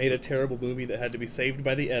something. And made a terrible movie that had to be saved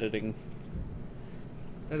by the editing.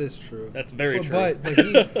 That is true. That's very true.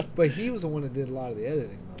 But he was the one that did a lot of the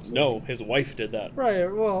editing. Though, so No, his wife did that. Right.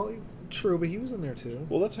 Well, true, but he was in there too.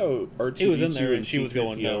 Well, that's how R2D2 He was in there, and and she was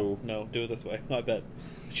going, no, C-3PO no, do it this way. I bet.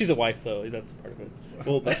 She's a wife, though. That's part of it.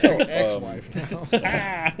 Well, that's how Ex-wife now.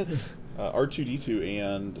 Ah! R2D2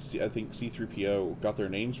 and I think C-3PO got their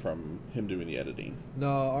names from him doing the editing.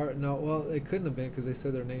 No. Well, it couldn't have been because they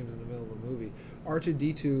said their names in the middle of the movie.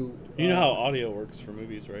 R2D2. You know how audio works for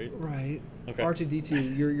movies, right? Right. Okay.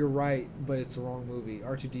 R2D2. You're right, but it's the wrong movie.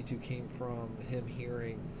 R2D2 came from him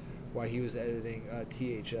hearing while he was editing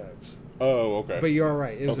THX. Oh, okay. But you're all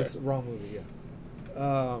right. It was Okay. just the wrong movie.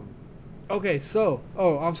 Yeah. Okay. So.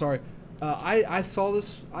 Oh, I'm sorry. I saw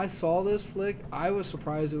this flick. I was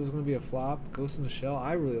surprised it was going to be a flop. Ghost in the Shell.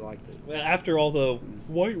 I really liked it. Well, after all the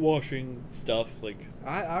whitewashing stuff, like,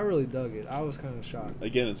 I really dug it. I was kind of shocked.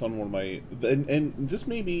 Again, it's on one of my and this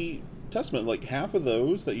may be testament. Like half of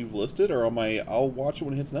those that you've listed are on my I'll watch it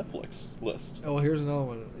when it hits Netflix list. Oh, well, here's another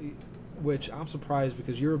one, which I'm surprised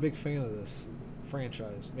because you're a big fan of this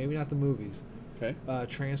franchise. Maybe not the movies. Okay,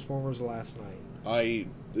 Transformers: The Last Night.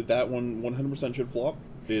 That one 100% should flop.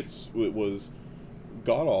 It was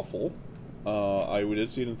god awful. I did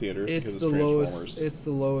see it in theaters It's because the it's Transformers. lowest. It's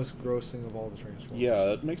the lowest grossing of all the Transformers. Yeah,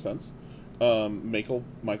 that makes sense. Michael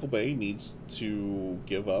Bay needs to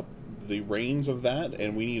give up the reins of that,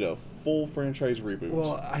 and we need a full franchise reboot.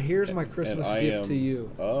 Well, here's my Christmas I gift am- to you.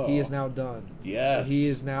 Oh. He is now done. Yes. He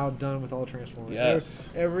is now done with all Transformers.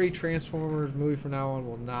 Yes. Every Transformers movie from now on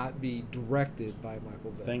will not be directed by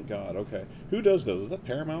Michael Bay. Thank God. Okay, who does those? Is that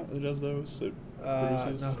Paramount who does those? That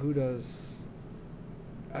produces? No, who does?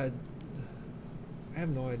 I have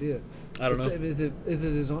no idea. I don't know. Is it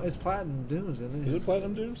his own? It's Platinum Dunes, isn't it? Is it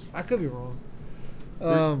Platinum Dunes? I could be wrong.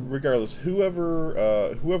 Regardless,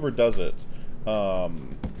 whoever does it,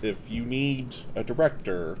 if you need a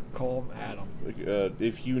director, Call him Adam.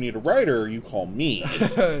 if you need a writer, you call me.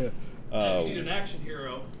 an action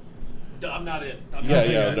hero. I'm not it.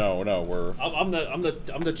 No, we're I'm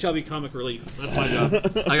the chubby comic relief. That's my job.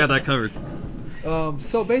 I got that covered.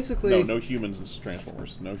 So basically, no humans in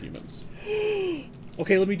Transformers, no humans.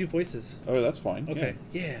 Okay, let me do voices. Oh, that's fine. Okay,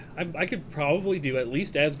 yeah. I could probably do at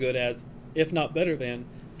least as good as, if not better than,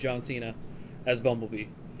 John Cena as Bumblebee.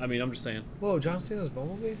 I mean, I'm just saying. whoa, John Cena's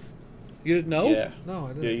Bumblebee? You didn't know? Yeah, No, I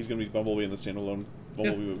didn't. yeah, he's gonna be Bumblebee in the standalone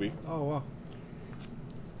Bumblebee movie. Oh wow.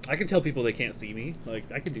 I can tell people they can't see me.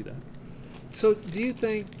 Like, I could do that. So, do you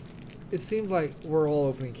think? It seems like we're all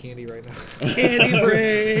opening candy right now. Candy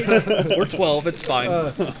break! We're 12, it's fine.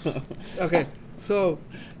 Okay, so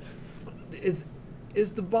is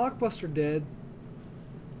the Blockbuster dead?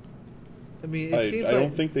 I mean, it seems I like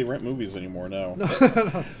don't think they rent movies anymore now. No.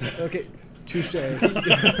 Okay, touche.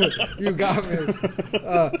 You got me.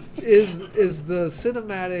 Is the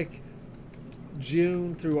cinematic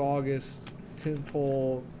June through August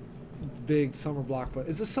tentpole big summer blockbuster?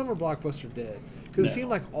 Is the summer blockbuster dead? Because it No. seemed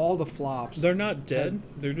like all the flops. They're not dead.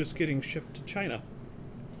 They're just getting shipped to China.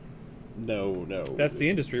 No. That's the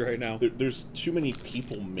industry right now. There's too many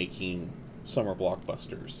people making summer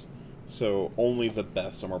blockbusters. So only the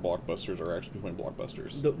best summer blockbusters are actually becoming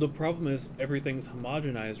blockbusters. The problem is everything's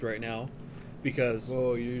homogenized right now because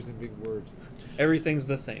Whoa, you're using big words. everything's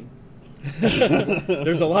the same.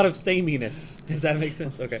 There's a lot of sameness. Does that make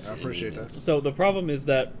sense? Okay. I appreciate that. So the problem is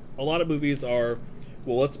that a lot of movies are,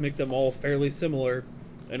 well, let's make them all fairly similar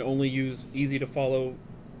and only use easy to follow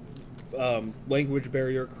language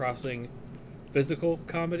barrier crossing physical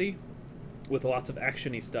comedy with lots of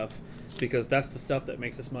action-y stuff because that's the stuff that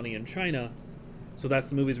makes us money in China. So that's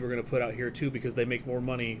the movies we're going to put out here too because they make more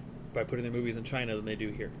money by putting their movies in China than they do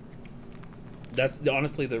here. That's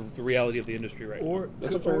honestly the reality of the industry right now.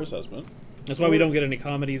 That's a fair assessment. That's why we don't get any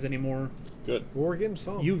comedies anymore. Good. Well, we're getting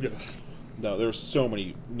some. No, there's so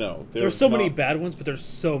many. No, There's so many bad ones, but there's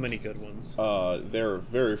so many good ones. There are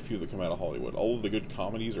very few that come out of Hollywood. All of the good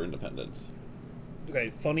comedies are independent. Okay,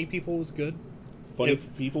 Funny People was good. Funny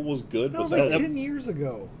People was good, That but was like that- 10 years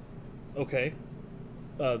ago. Okay.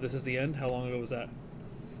 This is the End. How long ago was that?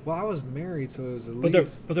 Well, I was married, so it was at But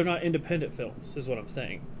least... they're not independent films, is what I'm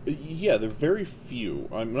saying. yeah, they're very few.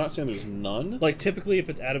 I'm not saying there's none. Like typically, if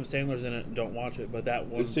it's Adam Sandler's in it, don't watch it. But that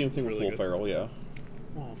one. The same thing with really Will good. Ferrell, yeah.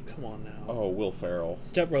 Oh, come on now. Oh, Will Ferrell.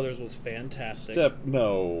 Step Brothers was fantastic.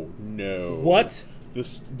 No. What?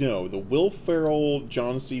 The Will Ferrell,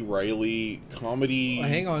 John C. Reilly comedy. Oh,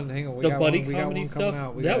 hang on. We The got buddy one, we got comedy one stuff. coming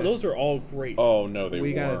out. We got, Those are all great. Oh no, they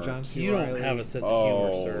we got weren't. a John C. You Reilly. don't have a sense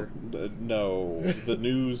of humor, sir. No, the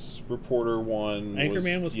news reporter one.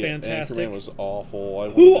 Anchorman was fantastic. Anchorman was awful.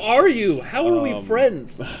 Who are you? How are we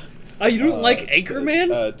friends? You don't like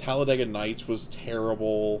Anchorman? Talladega Nights was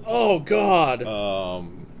terrible. Oh God.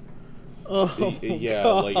 Yeah,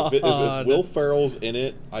 God. like if Will Ferrell's in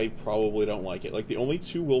it, I probably don't like it. Like the only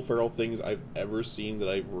two Will Ferrell things I've ever seen that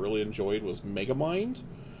I really enjoyed was Megamind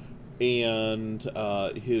and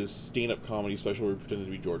his stand-up comedy special where he pretended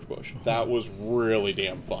to be George Bush. That was really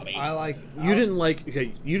damn funny. You didn't like.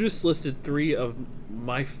 Okay, you just listed 3 of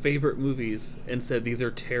my favorite movies and said these are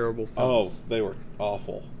terrible films. Oh, they were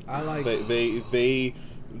awful. I like... They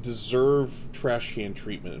deserve trash can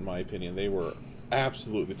treatment in my opinion. They were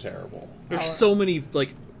absolutely terrible. There's so many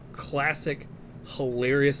like classic,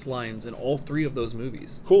 hilarious lines in all 3 of those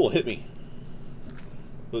movies. Cool, hit me.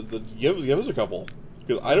 Give us a couple.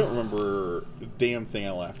 Because I don't remember a damn thing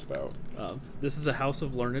I laughed about. This is a house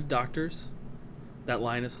of learned doctors. That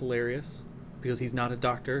line is hilarious because he's not a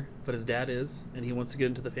doctor, but his dad is, and he wants to get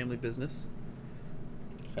into the family business.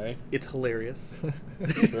 Okay. It's hilarious.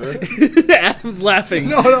 Sure. Adam's laughing.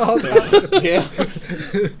 No. Yeah.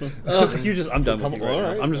 I'm done with you right now.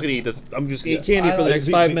 Alright. I'm just gonna eat this. I'm just gonna eat candy for the next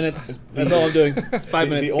the- 5 the- minutes. That's all I'm doing. 5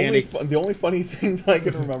 minutes candy. The only funny thing that I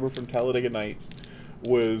can remember from Talladega Nights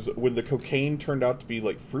was when the cocaine turned out to be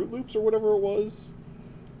like Fruit Loops or whatever it was,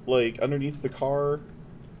 like underneath the car.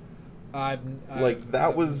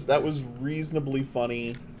 That was reasonably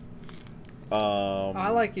funny. I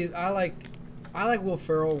like it. I like Will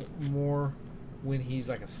Ferrell more when he's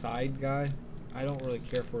like a side guy. I don't really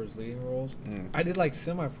care for his leading roles. I did like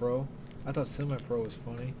Semi Pro. I thought Semi Pro was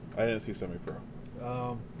funny. I didn't see Semi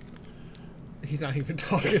Pro. He's not even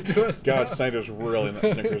talking to us. God, now. Snyder's really in that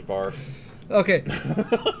Snickers bar. Okay.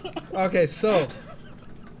 Okay, so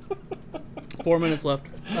 4 minutes left.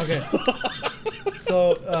 okay.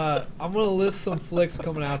 So I'm gonna list some flicks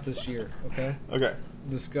coming out this year. Okay. Okay.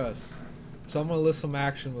 Discuss. So I'm gonna list some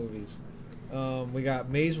action movies. We got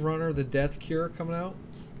Maze Runner: The Death Cure coming out.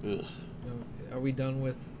 Ugh. Are we done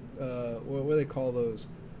with what do they call those?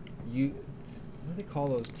 What do they call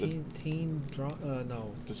those?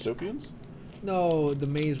 No. Dystopians? No, the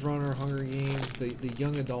Maze Runner, Hunger Games, the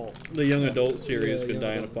young adult. The young adult series Yeah, could young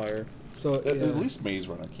die in a adult. fire. So At least Maze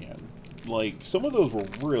Runner can. Like, some of those were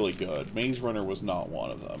really good. Maze Runner was not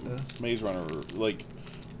one of them. Maze Runner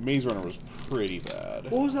was pretty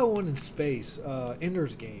bad. what was that one in space?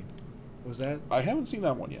 Ender's Game. Was that? I haven't seen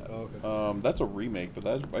that one yet. Oh, okay. That's a remake, but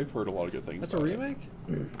I've heard a lot of good things. That's a about it. remake?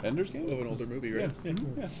 Ender's Game? Of an older movie, Yeah. right? Yeah.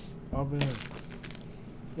 Yeah. Oh man.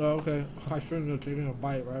 Oh, okay. I shouldn't have taken a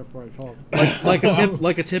bite right before I talked.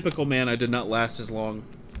 Like a typical man, I did not last as long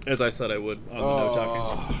as I said I would on the no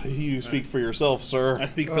talking. You speak for yourself, sir. I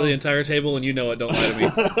speak for the entire table, and you know it. Don't lie to me.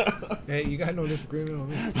 Hey, you got no disagreement on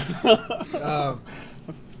me.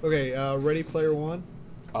 Okay, Ready Player One.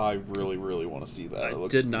 I really, really want to see that. It I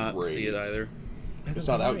looks did not great. see it either. It's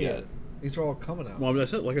not out yet. These are all coming out. Well,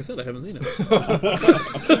 like I said, I haven't seen it.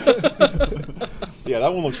 Yeah,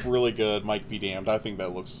 that one looks really good. Mike be damned. I think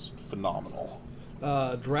that looks phenomenal.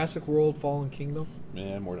 Jurassic World: Fallen Kingdom.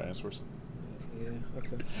 Man, more dinosaurs.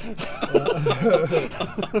 Okay.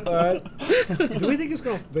 All right. Do we think it's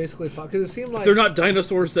going to basically follow? Because it seemed like They're not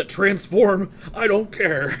dinosaurs that transform. I don't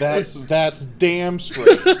care. That's damn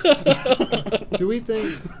straight. Do we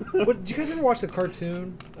think? What, did you guys ever watch the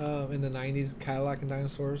cartoon in the '90s, Cadillac and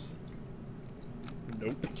Dinosaurs?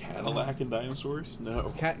 Nope. Cadillac and dinosaurs?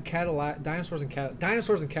 No. Cadillac, dinosaurs and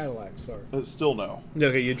Cadillacs. Sorry, Still no.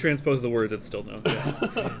 Okay, you transpose the words. It's still no. Yeah.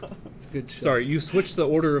 it's good. Shit. Sorry, you switched the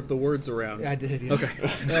order of the words around. Yeah, I did. Yeah.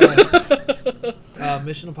 Okay.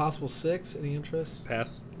 Mission Impossible 6. Any interest?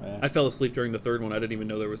 Pass. Yeah. I fell asleep during the third one. I didn't even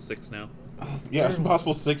know there was 6 now. Yeah,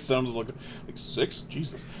 Impossible 6 sounds like 6?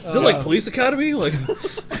 Jesus. Is it like Police Academy? Like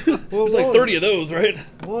Well, there's like 30 of those, right?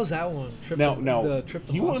 What was that one? Now, the Trip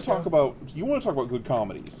to you want to Moscow? talk about good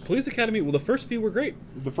comedies. Police Academy. Well, the first few were great.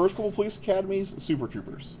 The first couple Police Academies, Super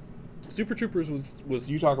Troopers. Super Troopers was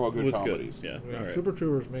You talk about good was comedies. good. Yeah. Yeah, All right. Super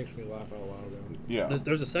Troopers makes me laugh out loud. Yeah.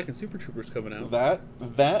 There's a second Super Troopers coming out.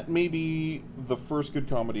 That may be the first good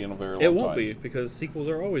comedy in a very long time. It won't be because sequels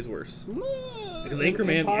are always worse. Because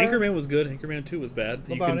Empire? Anchorman was good. Anchorman 2 was bad.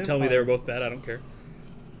 You about can tell me they Empire? were both bad. I don't care.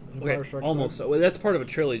 Empire Okay, Strikes almost. Back. So that's part of a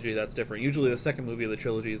trilogy. That's different. Usually, the second movie of the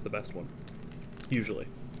trilogy is the best one. Usually,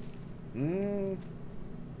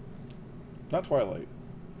 Not Twilight.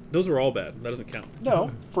 those were all bad. That doesn't count.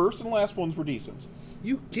 No, first and last ones were decent.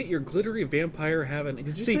 You get your glittery vampire having.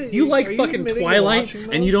 Did you See, say- you like are you fucking admitting you're Twilight,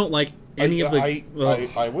 watching and you those? don't like any of the.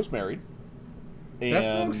 I was married. That's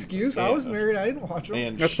no And- excuse. I was married. I didn't watch them.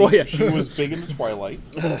 And That's she, why, yeah. she was big into Twilight.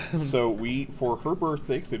 So for her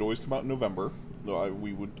birthday, 'cause they'd always come out in November, I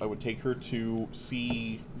would take her to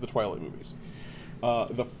see the Twilight movies.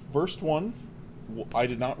 The first one, I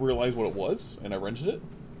did not realize what it was, and I rented it,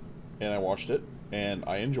 and I watched it, and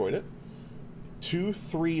I enjoyed it. 2,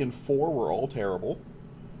 3, and 4 were all terrible.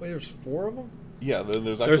 Wait, there's 4 of them? Yeah, then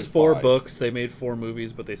there's actually There's 4 5. books. They made 4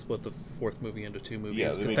 movies, but they split the 4th movie into 2 movies. Yeah,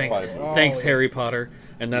 they made thanks, 5 movies. thanks Oh, Harry Potter,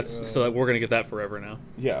 and that's so that we're gonna get that forever now.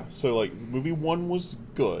 Yeah, so like movie 1 was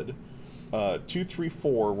good. 2, 3,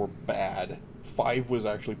 4 were bad. 5 was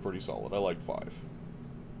actually pretty solid. I liked 5.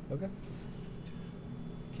 Okay.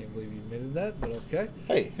 Can't believe you admitted that, but okay.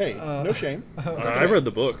 Hey, no shame. I read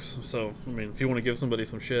the books, so I mean, if you want to give somebody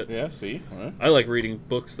some shit, Yeah, see? I like reading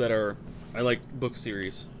books that are. I like book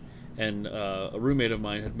series, and a roommate of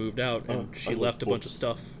mine had moved out, and I she love left a bunch of books.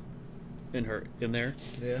 stuff in there.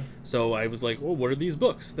 Yeah. So I was like, "Well, what are these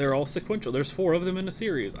books? They're all sequential. There's 4 of them in a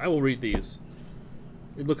series. I will read these.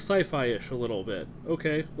 It looks sci-fi-ish a little bit.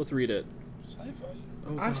 Okay, let's read it. Sci-fi.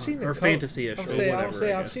 Oh, I've God. seen the or fantasy-ish or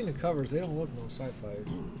whatever. I've seen the covers. They don't look no sci-fi.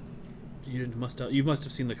 You must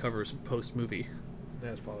have seen the covers post movie.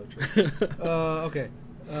 That's probably true. Okay.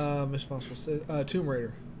 Mission Impossible 6. Tomb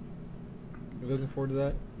Raider. You looking forward to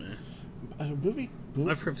that? I've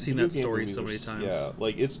seen video that game story movies so many are- times. Yeah,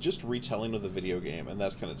 like it's just retelling of the video game, and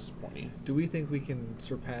that's kind of disappointing. Do we think we can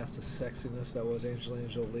surpass the sexiness that was Angelina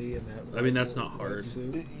Jolie in that? I mean, that's white not hard.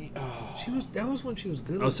 suit? She was. That was when she was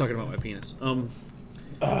good. I was talking about my penis.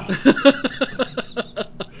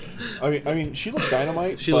 I mean, she looked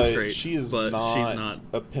dynamite. She but looked great, She is but not, she's not.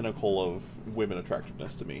 a pinnacle of women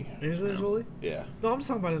attractiveness to me. Angelina Jolie. Yeah, No, I'm just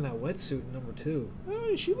talking about in that wetsuit in number 2.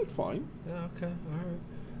 she looked fine. Yeah. Okay.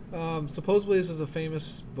 All right. Supposedly this is a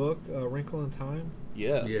famous book, Wrinkle in Time.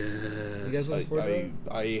 Yes. You guys Yes. look forward to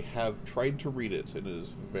that? I have tried to read it, and it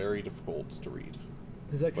is very difficult to read.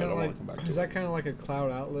 Is that but I kind of wanna like? come back to Is it. that kind of like a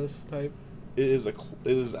Cloud Atlas type? It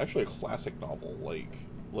is actually a classic novel, like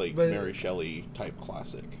But- Mary Shelley type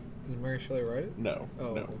classic. Did Mary Shelley write it? No,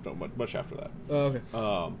 Oh, no, okay. no, much after that. Oh,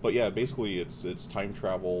 okay. But yeah, basically it's time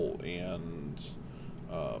travel, and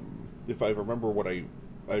if I remember what I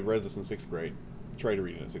read this in 6th grade, tried to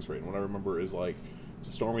read it in 6th grade, and what I remember is like it's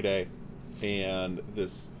a stormy day, and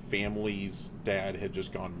this family's dad had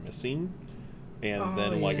just gone missing, and Oh,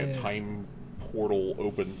 then like yeah. a time portal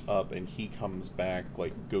opens up, and he comes back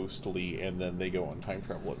like ghostly, and then they go on time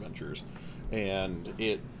travel adventures, and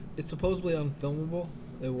It's supposedly unfilmable.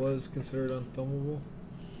 It was considered unfilmable.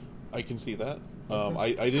 I can see that.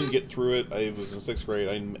 Okay. I didn't get through it. I was in 6th grade.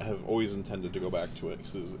 I have always intended to go back to it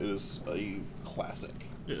because it is a classic.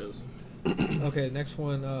 It is. Okay, next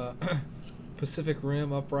one. Pacific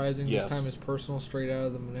Rim Uprising. Yes. This time it's personal, straight out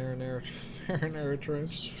of the Marinara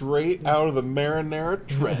Trench. Straight out of the Marinara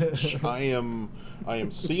Trench. I am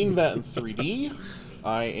seeing that in 3D.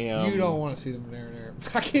 I am. You don't want to see the Marinara.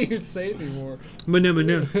 I can't even say it anymore.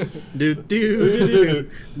 Manamana. Do do do.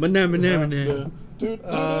 Manamana.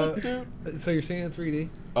 So you're seeing it in 3D?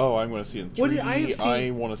 Oh, I'm going to see it in 3D. What did- I have seen-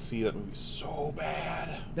 I want to see that movie so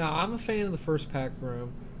bad. Now, I'm a fan of the first Pac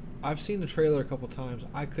Rim. I've seen the trailer a couple times.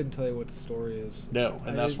 I couldn't tell you what the story is. No,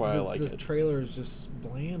 and that's why I like the it. trailer is just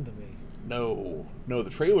bland to me. no, the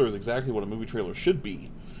trailer is exactly what a movie trailer should be.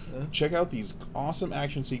 Check out these awesome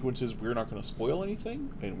action sequences. We're not going to spoil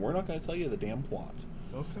anything, and we're not going to tell you the damn plot.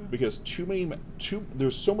 Okay. Because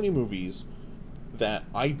there's so many movies that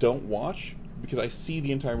I don't watch because I see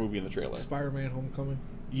the entire movie in the trailer. Spider-Man: Homecoming.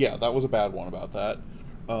 Yeah, that was a bad one about that.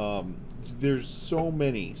 There's so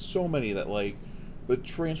many that, like, the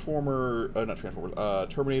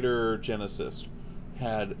Terminator Genesis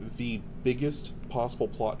had the biggest possible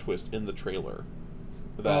plot twist in the trailer.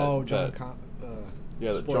 John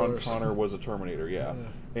that John Connor was a Terminator, yeah.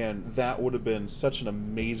 And that would have been such an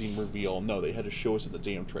amazing reveal. No, they had to show us in the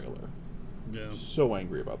damn trailer. Yeah. So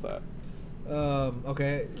angry about that.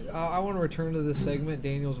 Okay, I want to return to this segment,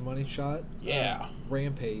 Daniel's money shot. Yeah.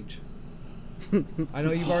 Rampage. I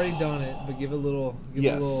know you've already done it, but give it a little,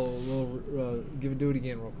 do it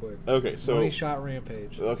again real quick. Okay, so money shot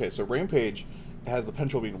Rampage. Okay, so Rampage has the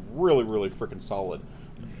potential of being really, really freaking solid.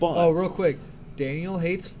 But real quick, Daniel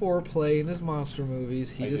hates foreplay in his monster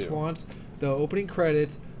movies. He just wants the opening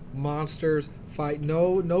credits, monsters, fight,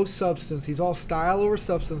 no substance. He's all style over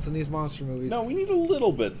substance in these monster movies. No, we need a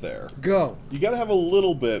little bit there. Go. You got to have a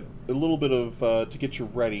little bit of to get you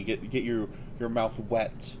ready, get your mouth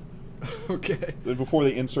wet. Okay. Before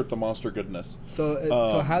they insert the monster goodness. So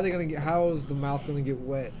how is the mouth gonna get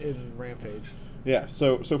wet in Rampage? Yeah.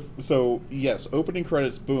 So yes, opening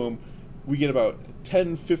credits, boom. We get about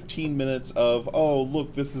 10-15 minutes of, oh,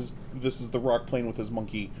 look, this is The Rock playing with his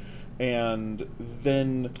monkey, and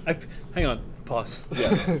then hang on, pause.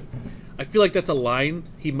 Yes. I feel like that's a line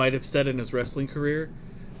he might have said in his wrestling career.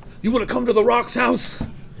 You want to come to The Rock's house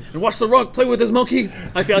and watch The Rock play with his monkey?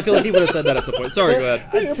 I feel like he would have said that at some point. Sorry, go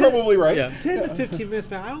ahead. You're probably right. Yeah. 10 to 15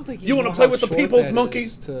 minutes, man. I don't think you want to play with the people's monkey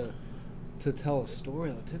to tell a story.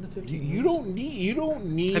 Like 10 to 15. You don't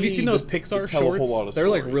need. Have you seen those Pixar shorts? They're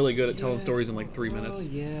like stories. really good at telling stories in like 3 minutes.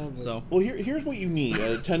 Yeah. But... So here's what you need: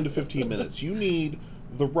 10 to 15 minutes. You need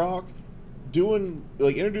The Rock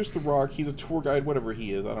introduce The Rock. He's a tour guide, whatever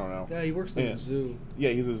he is. I don't know. Yeah, he works in a zoo. Yeah,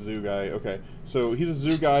 he's a zoo guy. Okay, so he's a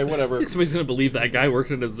zoo guy, whatever. Somebody's gonna believe that guy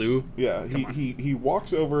working in a zoo. Yeah, he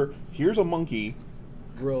walks over. Here's a monkey.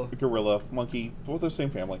 Gorilla, monkey, both the same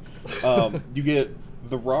family. You get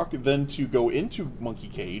The Rock then to go into monkey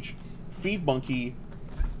cage, feed monkey,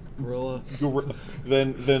 gorilla,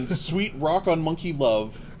 then sweet Rock on monkey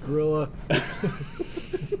love, gorilla,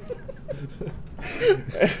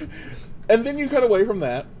 and then you cut away from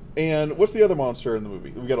that. And what's the other monster in the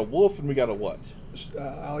movie? We got a wolf and we got a what?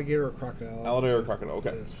 Alligator or crocodile. Alligator or crocodile.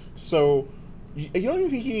 Okay, Yeah. So you don't even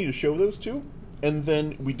think you need to show those two, and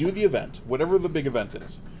then we do the event, whatever the big event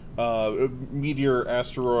is. Meteor,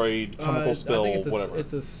 asteroid, chemical spill, I think whatever.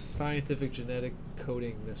 It's a scientific genetic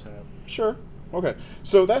coding mishap. Sure. Okay.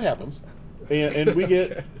 So that happens. And we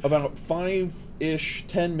get about 5-ish,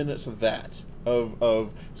 10 minutes of that.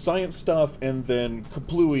 Of science stuff, and then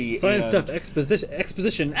kaplooey. Science stuff,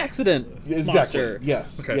 exposition, accident, exactly. Monster.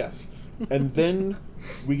 Yes, okay. Yes. And then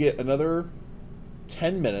we get another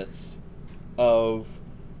 10 minutes of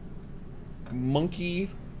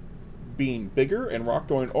monkey being bigger and Rock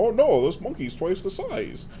going, oh no, this monkey's twice the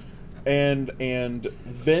size. And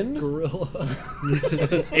then gorilla,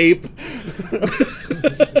 ape.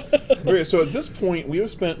 Okay, so at this point we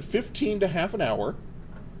have spent 15 to half an hour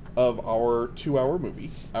of our 2-hour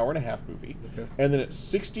movie, hour and a half movie, okay. And then it's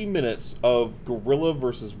 60 minutes of gorilla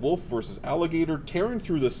versus wolf versus alligator tearing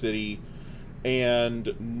through the city,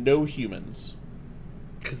 and no humans.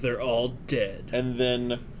 Because they're all dead. And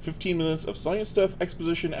then 15 minutes of science stuff,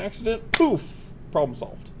 exposition, accident, poof, problem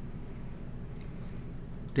solved.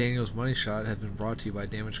 Daniel's Money Shot has been brought to you by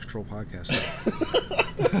Damage Control Podcast.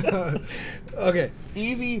 Okay.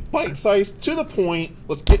 Easy, bite-sized, to the point.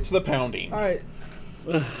 Let's get to the pounding. All right.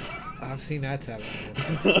 I've seen that happen.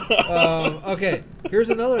 Okay. Here's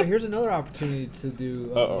another opportunity to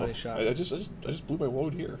do Money Shot. I just blew my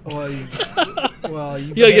load here. You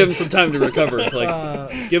gotta give him some time to recover.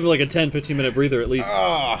 Like, give him like a 10-15 minute breather at least.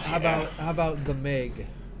 How about the Meg,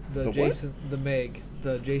 the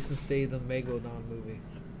Jason Statham Megalodon movie?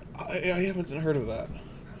 I haven't heard of that.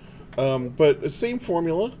 But same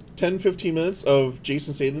formula. 10-15 minutes of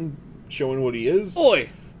Jason Statham showing what he is. Oi!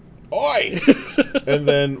 And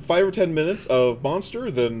then 5 or 10 minutes of monster,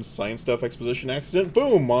 then science stuff, exposition, accident,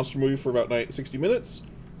 boom, monster movie for about 60 minutes.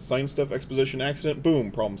 Science stuff, exposition, accident,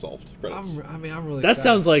 boom, problem solved. Credits. I'm really That excited.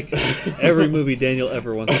 sounds like every movie Daniel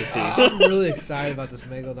ever wants to see. I'm really excited about this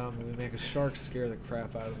Megalodon movie, man, because sharks scare the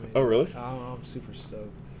crap out of me. Oh, really? I'm super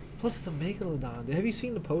stoked. Plus, it's a Megalodon. Have you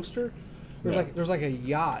seen the poster? No. There's like a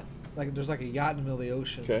yacht there's like a yacht in the middle of the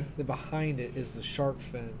ocean. Okay. Then behind it is the shark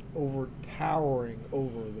fin towering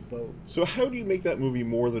over the boat. So how do you make that movie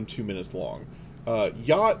more than 2 minutes long?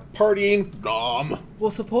 Yacht, partying, gone. Well,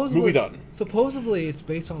 supposedly Movie done. Supposedly, it's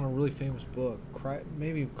based on a really famous book.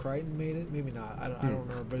 Maybe Crichton made it, maybe not. I don't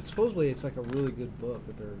remember. But supposedly, it's like a really good book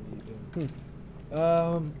that they're doing.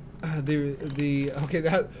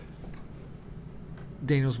 That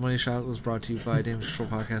Daniel's Money Shot was brought to you by Damage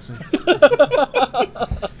Control Podcasting.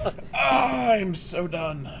 I'm so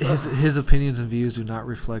done. His opinions and views do not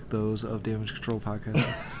reflect those of Damage Control Podcasting.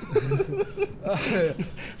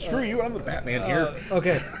 Screw you, I'm the Batman here.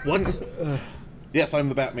 Okay. What? Yes, I'm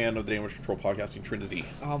the Batman of the Damage Control Podcasting Trinity.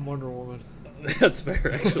 I'm Wonder Woman. That's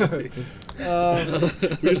fair, actually.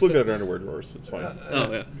 We just looked at our underwear drawers. It's fine.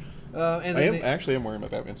 Oh, yeah. And I then am wearing my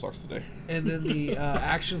Batman socks today. And then the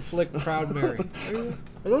action flick Proud Mary.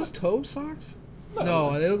 Are those toe socks?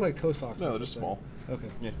 No, they look like toe socks. No, they're just small. Okay.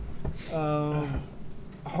 Yeah.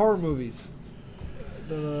 Horror movies.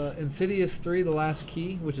 The Insidious 3: The Last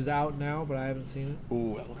Key, which is out now, but I haven't seen it.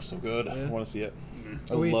 Ooh, that looks so good. Yeah. I want to see it.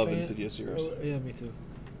 I Are we love fan- Insidious series. Oh, yeah, me too.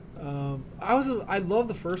 I love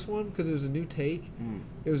the first one because it was a new take.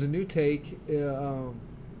 It was a new take. And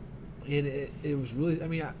it was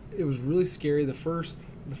really, it was really scary. The first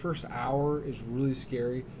hour is really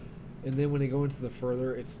scary, and then when they go into the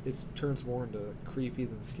further, it turns more into creepy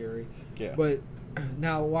than scary. Yeah. But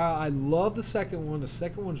now, while I love the second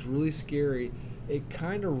one's really scary. It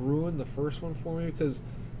kind of ruined the first one for me because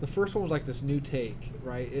the first one was like this new take,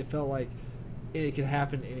 right? It felt like it could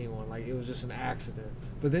happen to anyone, like it was just an accident.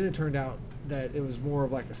 But then it turned out that it was more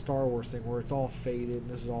of like a Star Wars thing where it's all faded and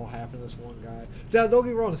this is all happening to this one guy. Now, don't get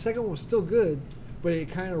me wrong, the second one was still good, but it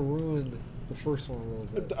kind of ruined the first one a little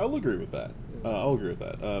bit. I'll agree with that. I'll agree with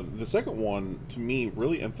that. The second one, to me,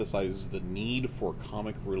 really emphasizes the need for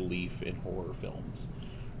comic relief in horror films.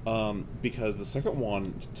 Because the second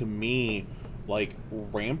one, to me, like,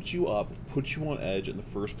 ramped you up, put you on edge in the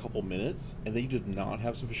first couple minutes, and then you did not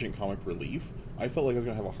have sufficient comic relief. I felt like I was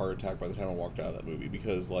going to have a heart attack by the time I walked out of that movie,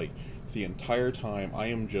 because, like, the entire time I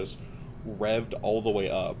am just revved all the way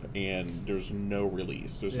up, and there's no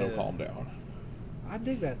release. There's no calm down. I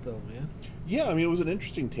dig that, though, man. Yeah, I mean, it was an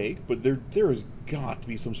interesting take, but there has got to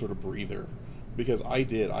be some sort of breather, because I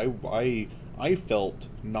felt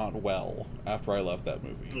not well after I left that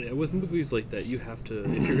movie. Yeah, with movies like that, you have to,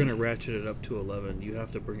 if you're going to ratchet it up to 11, you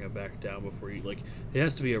have to bring it back down before you, like, it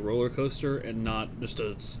has to be a roller coaster and not just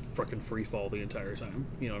a fucking free fall the entire time.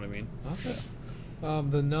 You know what I mean? Okay.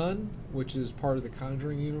 The Nun, which is part of the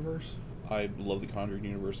Conjuring universe. I love the Conjuring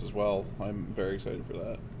universe as well. I'm very excited for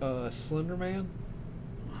that. Slender Man.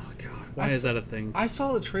 Oh, God. Why is that a thing? I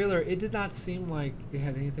saw the trailer. It did not seem like it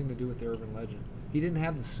had anything to do with the urban legend. He didn't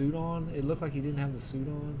have the suit on. It looked like he didn't have the suit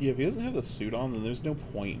on. Yeah, if he doesn't have the suit on, then there's no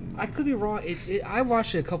point. I could be wrong. I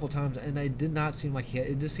watched it a couple times, and it did not seem like he had...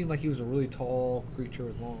 It just seemed like he was a really tall creature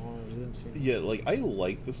with long arms. It didn't seem... Yeah, like, I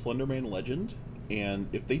like the Slender Man legend, and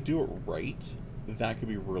if they do it right, that could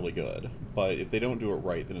be really good. But if they don't do it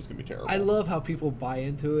right, then it's going to be terrible. I love how people buy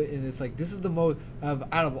into it, and it's like, this is the most...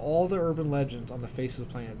 out of all the urban legends on the face of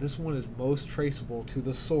the planet, this one is most traceable to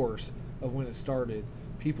the source of when it started.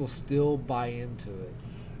 People still buy into it.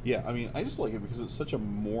 Yeah, I mean, I just like it because it's such a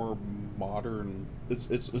more modern...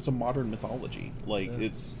 It's a modern mythology. Like, Yeah.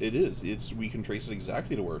 we can trace it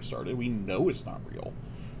exactly to where it started. We know it's not real.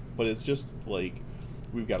 But it's just, like,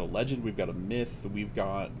 we've got a legend, we've got a myth, we've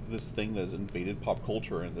got this thing that's invaded pop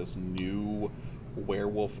culture and this new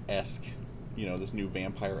werewolf-esque, this new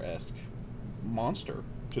vampire-esque monster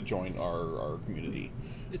to join our community.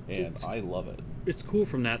 And I love it. It's cool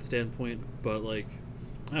from that standpoint, but, like,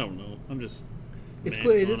 I don't know. I'm just... It's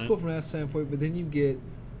cool. It is cool from that standpoint, but then you get...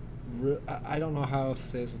 I don't know how else to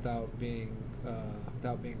say this without being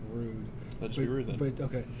rude. Let's be rude then. But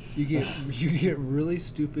okay, you get really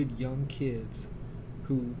stupid young kids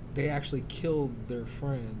who they actually killed their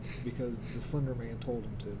friend because the Slender Man told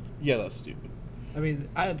them to. Yeah, that's stupid. I mean,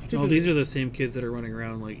 it's stupid. No, these are the same kids that are running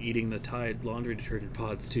around, like, eating the Tide laundry detergent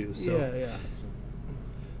pods, too. So. Yeah.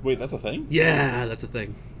 Wait, that's a thing? Yeah, that's a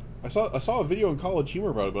thing. I saw a video in College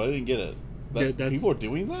Humor about it, but I didn't get it. People are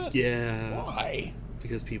doing that? Yeah. Why?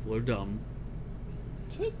 Because people are dumb.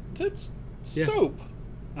 That's Yeah. soap.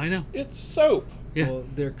 I know. It's soap. Yeah. Well,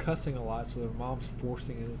 they're cussing a lot, so their mom's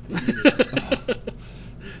forcing it to eat it.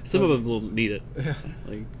 Some of them will need it.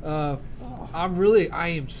 Like, I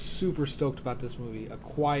am super stoked about this movie, A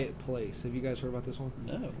Quiet Place. Have you guys heard about this one?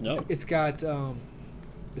 No. It's got who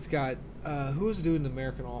was doing the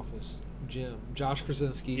American Office? Josh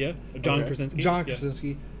Krasinski. yeah. John Okay. Krasinski. John Yeah.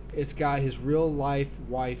 Krasinski. It's got his real life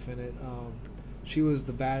wife in it. She was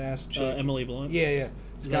the badass chick. Emily Blunt. Yeah.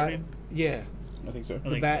 Is that her name? Yeah. I think so. I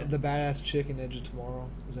think so. The badass chick in Edge of Tomorrow.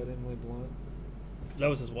 Was that Emily Blunt? That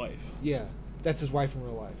was his wife. Yeah. That's his wife in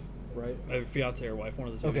real life, right? Her fiance or wife, one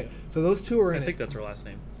of the two. Okay. yeah. So those two are I in think it. that's her last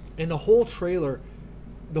name. And the whole trailer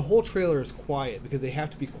is quiet because they have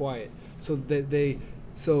to be quiet. So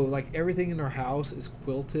so like everything in their house is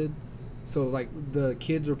quilted. So like the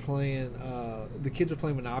kids are playing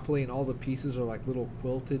Monopoly, and all the pieces are like little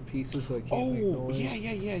quilted pieces, so they can't make Oh, noise.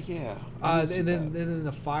 yeah. And then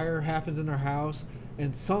the fire happens in their house,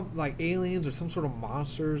 and some like aliens or some sort of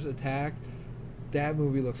monsters attack. That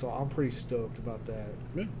movie looks. I'm pretty stoked about that.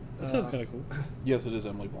 Yeah, that sounds kind of cool. Yes, it is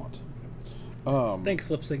Emily Blunt.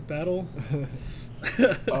 Thanks, Lip Sync Battle.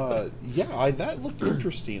 That looked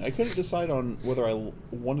interesting. I couldn't decide on whether I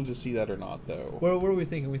wanted to see that or not, though. What are we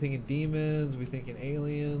thinking? Are we thinking demons? Are we thinking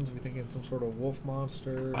aliens? Are we thinking some sort of wolf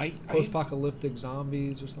monster? Post-apocalyptic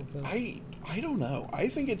zombies or something? I don't know. I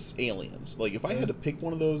think it's aliens. Like, if I had to pick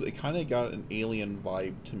one of those, it kind of got an alien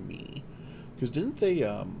vibe to me. Because didn't they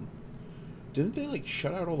like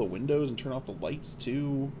shut out all the windows and turn off the lights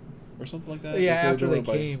too, or something like that? Yeah, Like, after they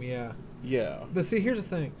doing it came, yeah. Yeah. But see, here's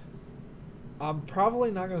the thing. I'm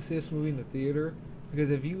probably not going to see this movie in the theater because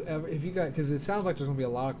because it sounds like there's going to be a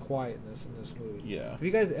lot of quietness in this movie. Yeah. Have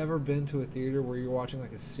you guys ever been to a theater where you're watching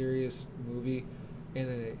like a serious movie and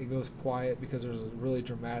then it goes quiet because there's a really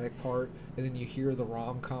dramatic part and then you hear the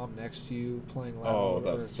rom-com next to you playing loud? Oh,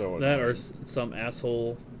 that's so That annoying. or some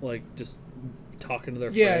asshole like just talking to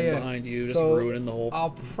their Yeah, friend yeah. behind you, just So, ruining the whole.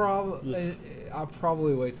 I'll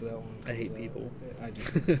probably wait till that one. I hate people. I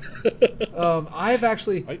do. I've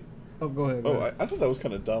actually. Oh, go ahead. Go ahead. I thought that was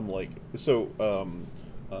kind of dumb. Like, so,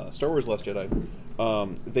 Star Wars: Last Jedi,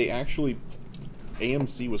 they actually,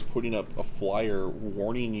 AMC was putting up a flyer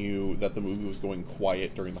warning you that the movie was going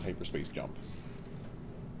quiet during the hyperspace jump.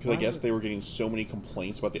 Because I guess they were getting so many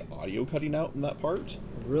complaints about the audio cutting out in that part.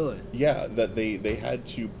 Really? Yeah, that they had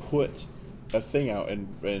to put a thing out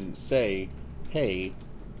and say, hey,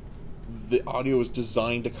 the audio is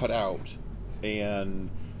designed to cut out, and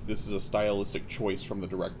this is a stylistic choice from the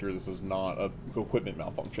director. This is not a equipment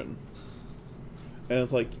malfunction. And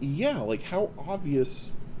it's like, yeah, like how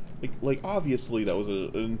obvious, like obviously that was an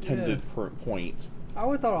intended point. I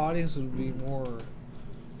would have thought audience would be more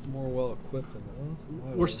well equipped than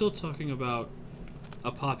that. We're still talking about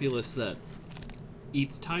a populace that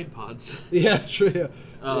eats Tide Pods. Yeah, it's true. Yeah.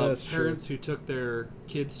 That's Parents who took their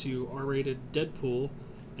kids to R-rated Deadpool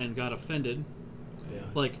and got offended. Yeah.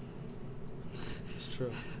 Like, It's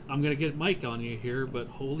true. I'm gonna get Mike on you here, but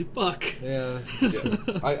holy fuck. Yeah.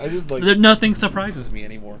 Yeah. I just like Nothing surprises me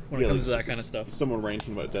anymore when it comes to that kind of stuff. Someone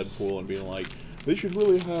ranting about Deadpool and being like, they should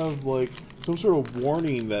really have like some sort of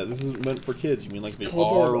warning that this isn't meant for kids. You mean like the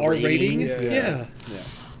R rating? Yeah.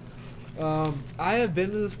 I have been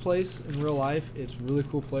to this place in real life. It's a really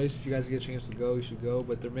cool place. If you guys get a chance to go, you should go.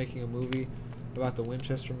 But they're making a movie about the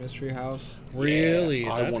Winchester Mystery House. Really?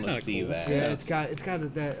 I That's want to kinda see cool. that. Yeah, it's got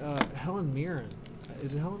that Helen Mirren.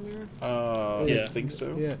 Is it Helen Mirren? I Yeah. think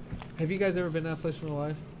so. Yeah. Have you guys ever been to that place in real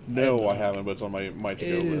life? No, I haven't, but it's on my to-go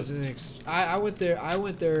It list. is I went there. I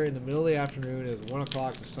went there in the middle of the afternoon. It was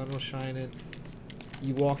 1:00. The sun was shining.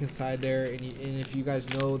 You walk inside there, and if you guys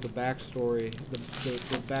know the backstory, the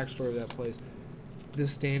backstory of that place,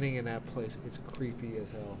 just standing in that place, it's creepy as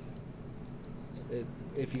hell.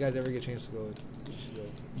 If you guys ever get a chance to go, you should go.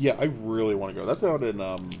 Yeah, I really want to go. That's out in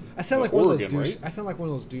I sound like Oregon, one of those right? I sound like one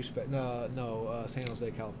of those douchebags. No, San Jose,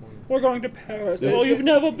 California. We're going to Paris. Yeah. Oh, you've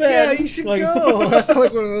never been. Yeah, you should Like- go. I sound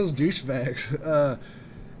like one of those douchebags.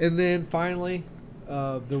 And then finally,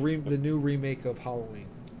 the new remake of Halloween.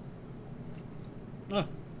 Oh.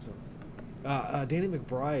 So, Danny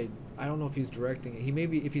McBride. I don't know if he's directing it. He may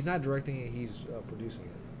be. If he's not directing it, he's producing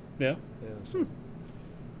it. Yeah. Yeah. So,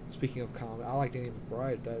 speaking of comedy, I like Danny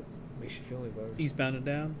McBride. If that makes you feel any better. Eastbound and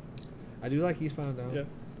Down. I do like Eastbound and Down.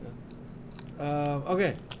 Yeah.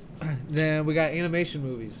 Okay. Then we got animation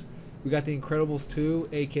movies. We got The Incredibles 2,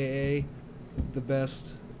 aka the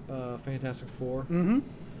best Fantastic Four. Mm-hmm.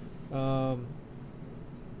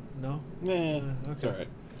 No. Nah, okay. it's all right.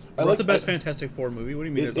 What's the best Fantastic Four movie? What do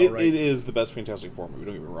you mean it's It alright? is the best Fantastic Four movie.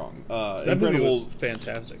 Don't get me wrong. That movie was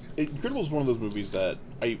fantastic. Incredibles is one of those movies that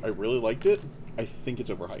I really liked it. I think it's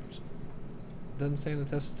overhyped. Doesn't stand the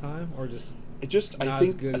test of time, or just It just Not I as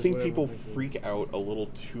think good I as think what people everyone thinks it is. freak out a little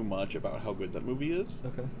too much about how good that movie is.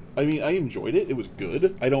 okay. I mean, I enjoyed it. It was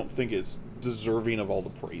good. I don't think it's deserving of all the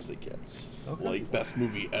praise it gets. Okay. Like best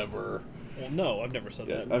movie ever. Well, no, I've never said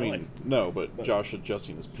Yeah, that in I my mean, life. no, but But- Josh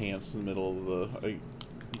adjusting his pants in the middle of the.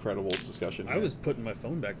 Incredibles discussion. I here. was putting my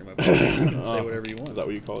phone back in my pocket. You can say whatever you Is want. that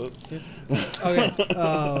what you call it?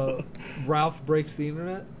 Okay. Ralph Breaks the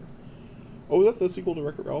Internet. Oh, is that the sequel to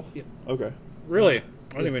Wreck-It Ralph? Yep. Okay. Really?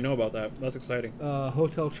 I didn't even know about that. That's exciting.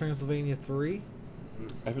 Hotel Transylvania 3.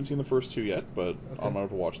 I haven't seen the first two yet, but Okay. on my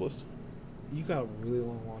watch list. You got a really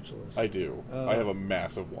long watch list. I do. I have a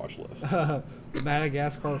massive watch list.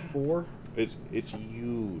 Madagascar 4. It's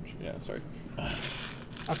huge. Yeah, sorry.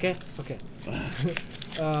 Okay.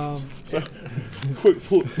 So, quick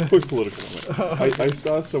political moment. I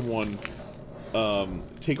saw someone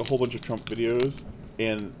take a whole bunch of Trump videos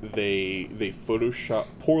and they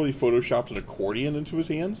poorly photoshopped an accordion into his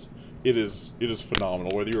hands. It is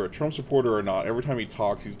phenomenal. Whether you're a Trump supporter or not, every time he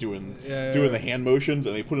talks, he's doing the hand motions,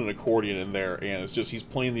 and they put an accordion in there, and it's just he's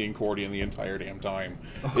playing the accordion the entire damn time.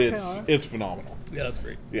 Okay, It's phenomenal. Yeah, that's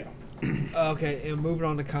great. Yeah, Okay, and moving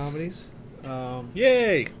on to comedies.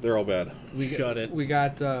 Yay! they're all bad. Shut it. We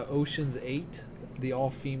got Ocean's 8, the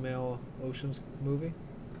all-female Ocean's movie.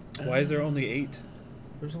 Why is there only 8?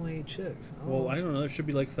 There's only 8 chicks. Well, I don't know. There should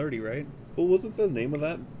be like 30, right? Well, wasn't the name of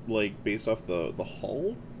that like based off the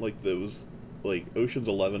hull? Like those like Ocean's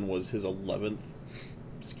 11 was his 11th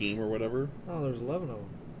scheme or whatever. Oh, there's 11 of them.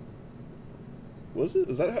 Was it?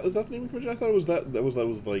 Is that the name of the convention? I thought it was that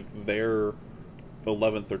was like their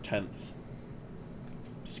 11th or 10th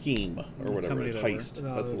scheme or That's how whatever. many there Heist. were.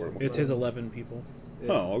 No, That's the there's- word. I'm It's looking his for. 11 people.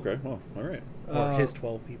 Yeah. Oh, okay. Well, all right. Or his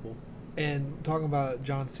 12 people. And talking about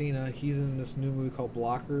John Cena, he's in this new movie called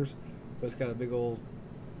Blockers, but it's got a big old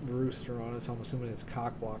rooster on it, so I'm assuming it's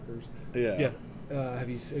Cock Blockers. Yeah. Yeah. Have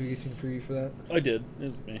you seen the preview for that? I did. It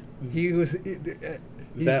was me. He was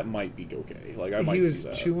That might be okay. Like I might he was see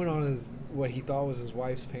that. chewing on his what he thought was his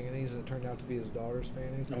wife's panties, and it turned out to be his daughter's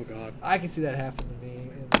panties. Oh, God. I can see that happen to me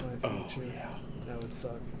in my Oh future. yeah. That would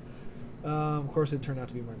suck. Of course, it turned out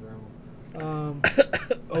to be my grandma.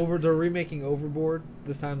 They're remaking Overboard.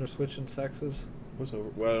 This time they're switching sexes. What's over?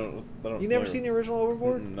 Well, I don't. You never seen the original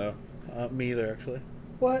Overboard? No. Me either, actually.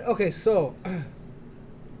 What? Okay, so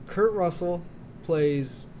Kurt Russell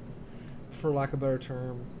plays, for lack of a better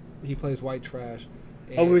term, he plays white trash.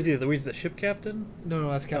 Oh, and- were the ship captain? No,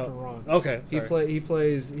 that's Captain Oh. Ron. Okay, sorry. He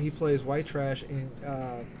plays white trash, and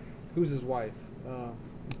who's his wife?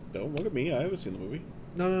 Don't look at me. I haven't seen the movie.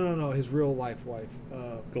 No, his real life wife.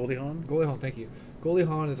 Goldie Hawn? Goldie Hawn, thank you. Goldie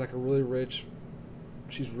Hawn is like a really rich.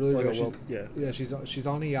 She's really Like a rich. well- yeah. Yeah, she's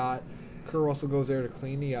on a yacht. Kurt Russell goes there to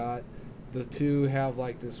clean the yacht. The two have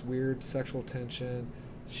like this weird sexual tension.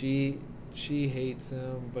 She hates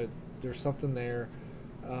him, but there's something there.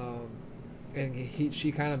 And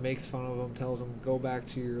she kind of makes fun of him, tells him, "Go back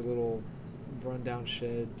to your little rundown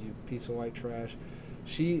shed, you piece of white trash."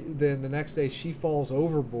 Then the next day she falls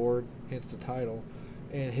overboard, hence the title,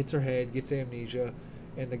 and hits her head, gets amnesia.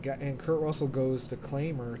 And Kurt Russell goes to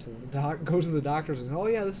claim her goes to the doctors and, oh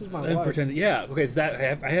yeah, this is my And wife. pretend, yeah, okay, it's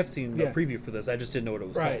that. I have seen Yeah. a preview for this. I just didn't know what it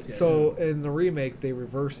was Right. called. Yeah. So in the remake, they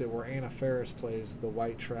reverse it where Anna Faris plays the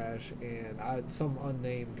white trash, and some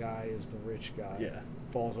unnamed guy is the rich guy. Yeah.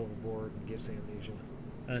 Falls overboard and gets amnesia.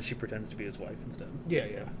 And she pretends to be his wife instead. Yeah.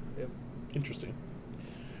 Yep. Interesting.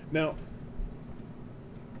 Now,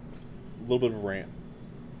 a little bit of a rant.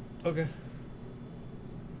 Okay.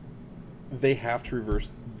 They have to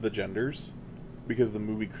reverse the genders because the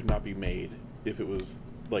movie could not be made if it was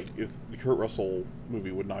like if the Kurt Russell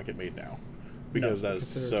movie would not get made now because that is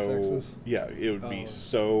so Considered sexist? yeah it would be Oh.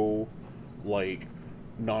 so like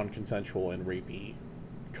non-consensual and rapey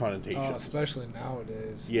connotations. Especially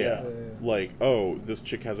nowadays. Yeah, like this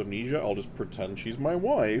chick has amnesia. I'll just pretend she's my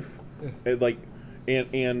wife. Yeah.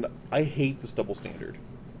 And I hate this double standard.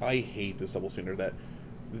 I hate this double standard that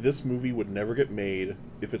this movie would never get made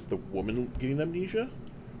if it's the woman getting amnesia,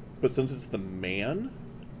 but since it's the man,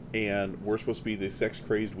 and we're supposed to be the sex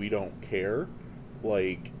crazed, we don't care.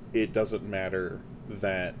 Like it doesn't matter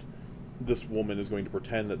that this woman is going to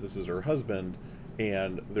pretend that this is her husband,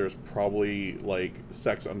 and there's probably like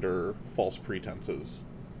sex under false pretenses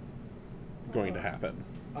going to happen.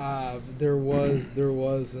 There was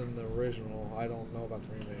in the original. I don't know about the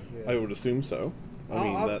remake. Yeah. I would assume so. I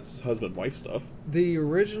mean, I'll- that's husband-wife stuff. The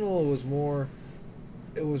original was more.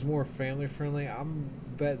 It was more family friendly.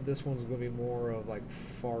 Bet this one's gonna be more of like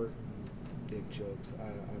fart and dick jokes. I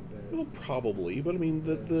bet. Well, probably, but I mean,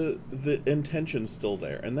 the intention's still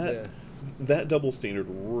there, and Yeah. that double standard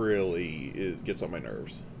really gets on my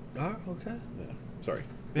nerves. Oh, okay. Yeah, sorry.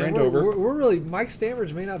 Man, Rant we're, over. We're really Mike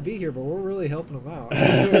Stamford may not be here, but we're really helping him out.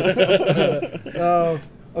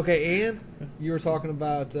 Okay, and you were talking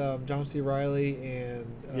about John C. Reilly and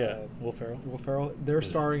Yeah, Will Ferrell. Will Ferrell. They're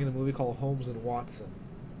starring in a movie called Holmes and Watson.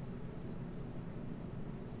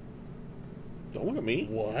 Don't look at me.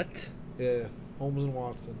 What? Yeah, Holmes and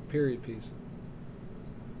Watson. Period piece.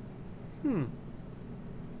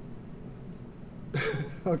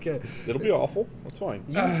 Okay. It'll be awful. That's fine.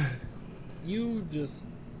 You just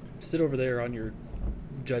sit over there on your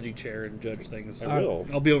judgy chair and judge things. I will.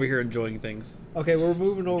 I'll be over here enjoying things. Okay, we're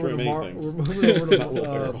moving over Enjoy to many things. we're moving over Not Will to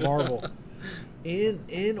Ferrell. Marvel.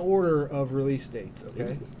 In order of release dates.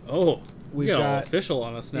 Okay. Oh, we We've got all got- official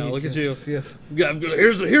on us now. Look at you. Yes, Yes. We got,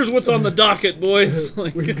 here's what's on the docket, boys.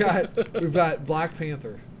 Like- we've got Black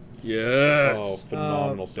Panther. Yes. Oh,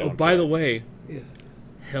 phenomenal Oh, soundtrack. by the way, Yeah.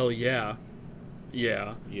 hell yeah.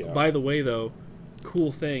 Yeah. Yeah. By the way, though,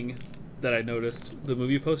 cool thing that I noticed, the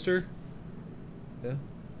movie poster, Yeah.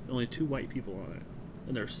 only 2 white people on it.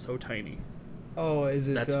 And they're so tiny. Oh, is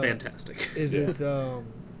it? That's fantastic. Is Yeah. it the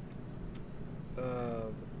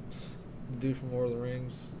dude from Lord of the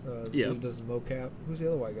Rings? Yeah. Who does the mocap? Who's the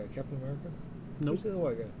other white guy? Captain America? Nope. Who's the other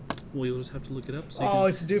white guy? Well, you'll just have to look it up so you Oh, can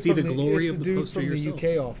it's the dude see from the glory it's of the the dude poster from yourself. the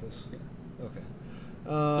UK office. Yeah. Okay.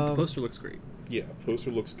 But the poster looks great. Yeah, poster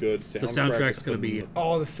looks good. The soundtrack's is going to be...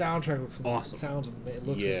 Oh, the soundtrack looks Awesome. Sounds amazing.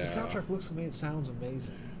 Looks, Yeah. The soundtrack looks amazing. Sounds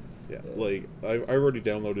amazing. Yeah, like I already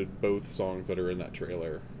downloaded both songs that are in that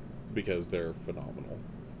trailer because they're phenomenal.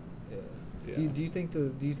 Yeah. Yeah. Do you think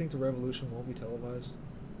the Revolution won't be televised?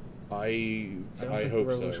 I don't I think hope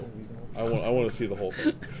the so. Revolution will be I want to see the whole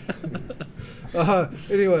thing.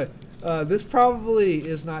 Anyway, this probably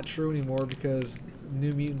is not true anymore because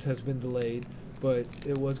New Mutants has been delayed, but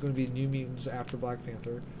it was going to be New Mutants after Black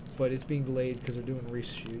Panther, but it's being delayed because they're doing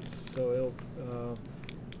reshoots. So it'll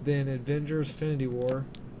then Avengers: Infinity War,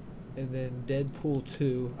 and then Deadpool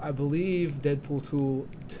 2. I believe Deadpool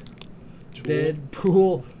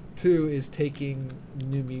 2 is taking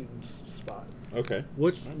New Mutants' spot. Okay.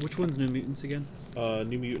 Which one's New Mutants again?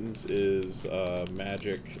 New Mutants is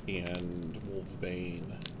Magic and Wolfsbane.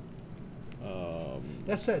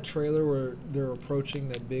 That's that trailer where they're approaching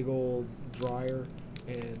that big old dryer,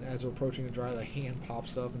 and as they're approaching the dryer, the hand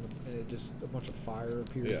pops up, and it just a bunch of fire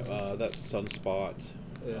appears. Yeah, that's Sunspot.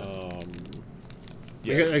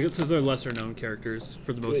 Yeah. I guess they're lesser known characters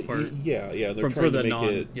for the most part. Yeah. They're For trying the to make non...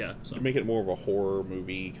 it Yeah. So. make it more of a horror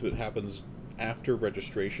movie because it happens after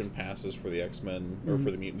registration passes for the X-Men or for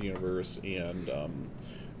the Mutant Universe, and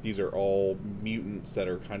these are all mutants that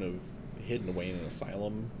are kind of hidden away in an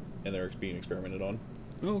asylum, and they're being experimented on.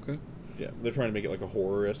 Oh, okay. Yeah, they're trying to make it like a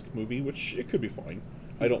horror-esque movie, which it could be fine.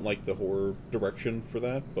 I don't like the horror direction for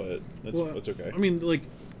that, but it's okay. I mean, like...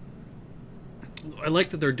 I like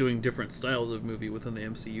that they're doing different styles of movie within the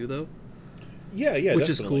MCU, though. Yeah, which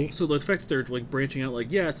definitely. is cool. So the fact that they're like branching out,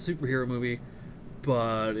 like, yeah, it's a superhero movie,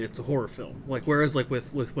 but it's a horror film. Like, whereas like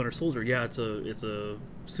with Winter Soldier, yeah, it's a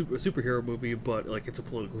superhero movie, but like it's a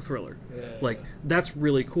political thriller. Yeah. Like, that's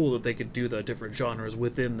really cool that they could do the different genres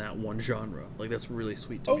within that one genre. Like, that's really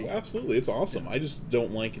sweet to me. Oh, absolutely, it's awesome. I just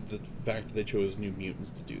don't like the fact that they chose New Mutants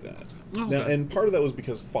to do that. Oh, Now, okay. and part of that was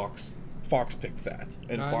because Fox picked that,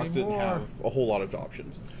 and Not Fox anymore. didn't have a whole lot of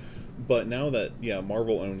options. But now that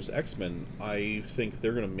Marvel owns X-Men, I think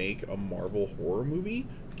they're gonna make a Marvel horror movie.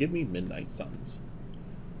 Give me Midnight Suns.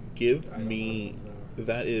 Give I don't me know.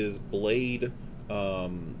 that is Blade,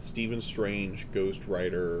 Stephen Strange, Ghost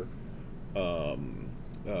Rider, a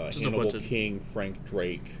Hannibal bunch of- King, Frank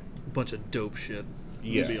Drake. A bunch of dope shit.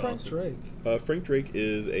 Yeah. That'd be Frank awesome. Drake. Frank Drake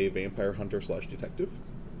is a vampire hunter / detective.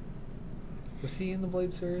 Was he in the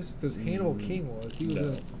Blade series? Because Hannibal King was. He was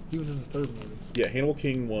No. he was in the third movie. Yeah, Hannibal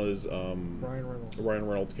King was Ryan Reynolds. Ryan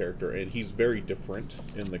Reynolds' character, and he's very different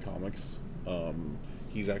in the comics.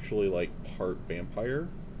 He's actually like part vampire.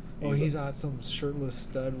 Oh, he's not some shirtless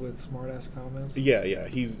stud with smart-ass comments? Yeah.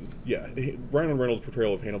 Ryan Reynolds'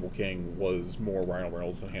 portrayal of Hannibal King was more Ryan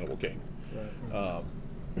Reynolds than Hannibal King. Right.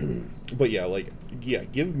 But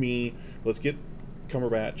let's get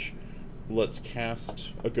Cumberbatch, let's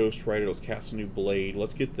cast a Ghost Rider, let's cast a new Blade,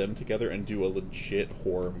 let's get them together and do a legit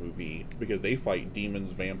horror movie because they fight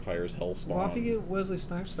demons, vampires, hellspawn. Well, if you get Wesley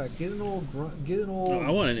Snipes back, get an old... No,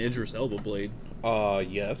 I want an Idris Elba Blade.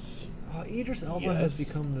 Yes. Idris Elba Yes. has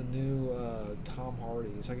become the new Tom Hardy.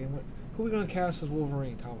 It's like, who are we going to cast as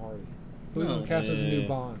Wolverine? Tom Hardy. Who are we No. going to cast as a new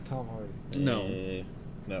Bond? Tom Hardy. No.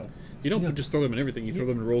 No. You don't No. just throw them in everything. You throw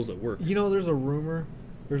them in roles that work. You know, there's a rumor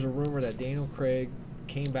that Daniel Craig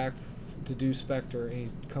came back to do Spectre, and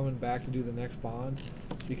he's coming back to do the next Bond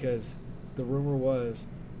because the rumor was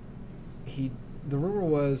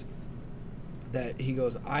that he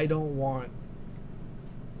goes, I don't want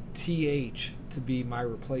TH to be my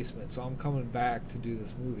replacement, so I'm coming back to do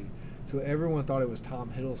this movie. So everyone thought it was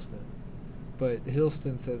Tom Hiddleston, but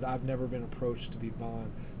Hiddleston says I've never been approached to be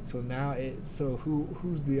Bond. So now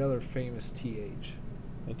who's the other famous TH?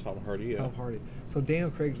 And Tom Hardy, yeah. Tom Hardy. So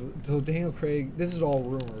Daniel Craig. This is all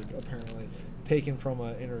rumored, apparently, taken from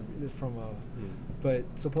a interview But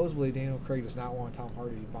supposedly Daniel Craig does not want Tom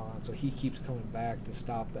Hardy to be Bond, so he keeps coming back to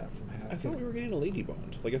stop that from happening. I thought we were getting a Lady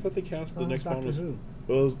Bond. Like, I thought they cast the No, next it's Bond was. Doctor Who.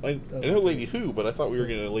 Well, I know Lady Who, but I thought we were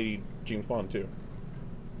getting a Lady James Bond too.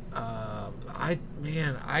 I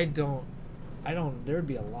don't. There'd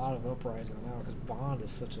be a lot of uprising now because Bond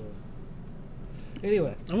is such a.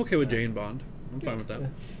 Anyway. I'm okay with Jane Bond. I'm fine with that.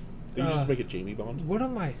 Did you just make it Jamie Bond? One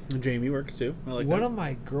of my Jamie works too. I like one that. of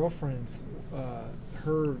my girlfriends,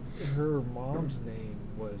 her mom's name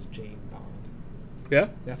was Jane Bond. Yeah?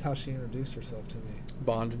 That's how she introduced herself to me.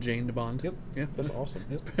 Bond, Jane to Bond. Yep. Yeah. That's awesome.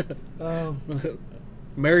 Yep.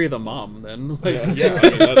 Marry the mom then. Like, Yeah, I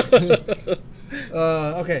mean, that's.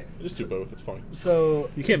 Okay. Just do both. It's fine. So.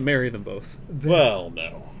 you can't marry them both. Well,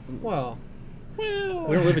 no. Well. Well.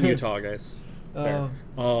 We don't live in Utah, guys. Fair.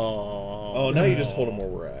 Oh. Oh, now you just told them where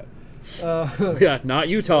we're at. Yeah, not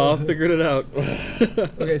Utah. Figured it out.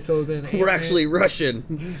 Okay, so then We're actually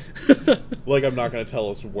Russian. Like, I'm not going to tell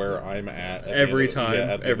us where I'm at Every time,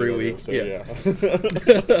 at the every end of week,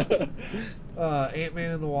 it, yeah.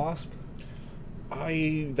 Ant-Man and the Wasp.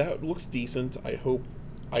 That looks decent. I hope.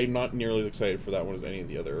 I'm not nearly as excited for that one as any of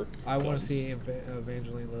the other. I want films. to see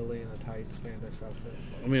Evangeline Lilly in a tight spandex outfit.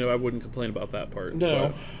 I mean, I wouldn't complain about that part.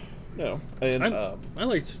 No, no, and I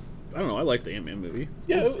liked. I don't know. I liked the Ant-Man movie.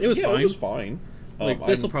 yeah, it was fine. It was fine. Like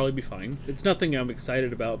this will probably be fine. It's nothing I'm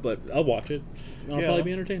excited about, but I'll watch it. I'll Yeah. probably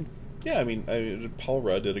be entertained. Yeah, I mean, Paul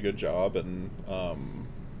Rudd did a good job, and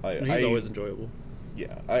He's always enjoyable.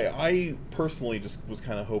 Yeah, I personally just was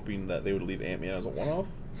kind of hoping that they would leave Ant-Man as a one-off,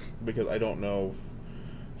 because I don't know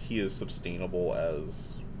if he is sustainable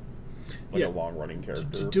as like Yeah. a long-running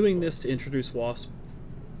character. Doing this to introduce Wasp,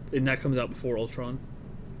 and that comes out before Ultron,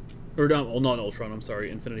 or not Ultron. I'm sorry,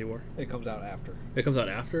 Infinity War. It comes out after. It comes out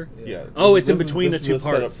after. Yeah. Oh, it's in This is- between this the two is a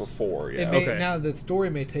setup parts. for 4. Yeah. It may, Okay. Now the story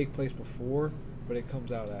may take place before, but it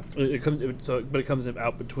comes out after. It comes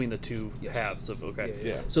out between the two Yes. halves of okay.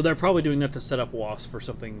 Yeah. So they're probably doing that to set up Wasp for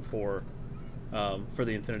something for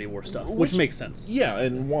the Infinity War stuff, which makes sense. Yeah,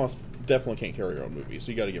 and Wasp definitely can't carry her own movie,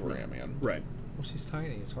 so you got to give her Ant-Man. Right. Well, she's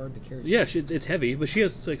tiny. It's hard to carry. Yeah, it's heavy, but she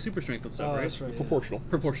has like super strength and stuff, Oh, right? that's right. Yeah. Proportional.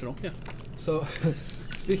 Proportional. Yeah. So,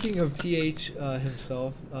 speaking of TH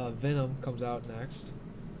himself, Venom comes out next.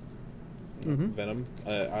 Mm-hmm. Venom.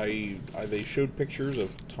 They showed pictures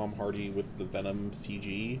of Tom Hardy with the Venom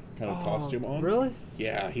CG kind of costume on. Really?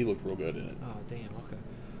 Yeah, he looked real good in it. Oh, damn.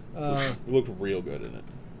 Okay. He looked real good in it.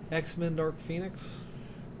 X-Men Dark Phoenix.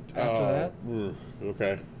 After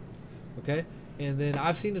Okay. Okay. And then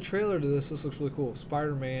I've seen the trailer to this. This looks really cool.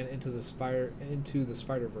 Spider-Man into the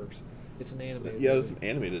Spider-Verse. It's an animated. Yeah, movie. it's an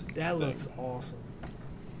animated. That thing. looks awesome.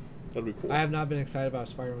 That'd be cool. I have not been excited about a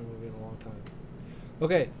Spider-Man movie in a long time.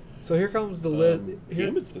 Okay, so here comes the list.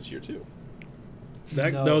 Gambit's this year too.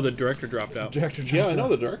 No, the director dropped out. Director Yeah, I dropped know out.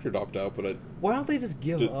 the director dropped out, but Why don't they just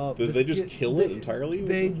give up? did they just kill it entirely?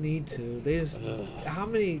 They need to. They just. How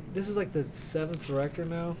many? This is like the 7th director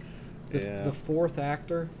now. Yeah. The 4th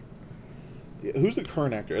actor. Yeah, who's the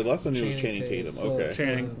current actor? Last I knew was Channing Channing Tatum. Tatum. Okay.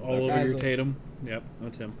 Channing all over As your a- Tatum. Yep,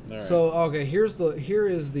 that's him. All right. So okay, here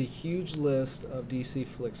is the huge list of DC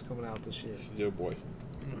flicks coming out this year. Oh boy.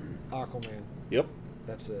 Aquaman. Yep.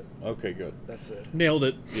 That's it. Okay, good. That's it. Nailed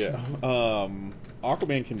it. Yeah.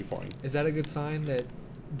 Aquaman can be fine. Is that a good sign that?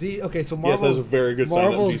 Okay, so Marvel. Yes, that's a very good sign that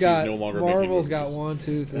Marvel's DC's got no longer Marvel's making got movies. 1,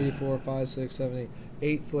 2, 3, 4, 5, 6, 7, 8,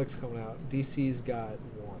 8 flicks coming out. DC's got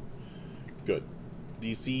 1. Good.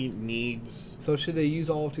 DC needs. So should they use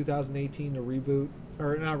all of 2018 to reboot,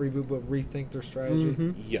 or not reboot, but rethink their strategy?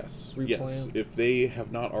 Mhm. Yes. Replan. Yes. If they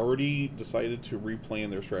have not already decided to replan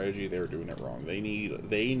their strategy, they're doing it wrong. They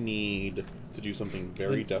need to do something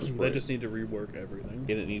very desperate. They just need to rework everything. and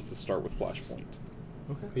it needs to start with Flashpoint.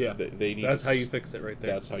 Okay. Yeah, They need that's to how you fix it right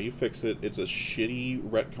there. That's how you fix it. It's a shitty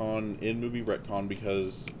retcon, in-movie retcon,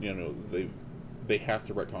 because, they have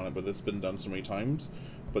to retcon it, but it's been done so many times.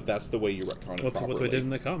 But that's the way you retcon it What's properly. what they did in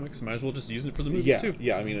the comics. Might as well just use it for the movies Yeah, too.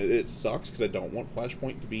 yeah. I mean, it sucks because I don't want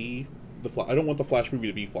Flashpoint to be I don't want the Flash movie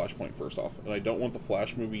to be Flashpoint first off, and I don't want the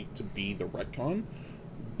Flash movie to be the retcon.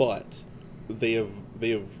 But they have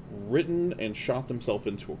written and shot themselves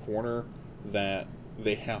into a corner that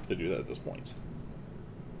they have to do that at this point.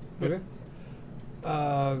 Okay.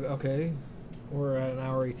 Okay. We're at an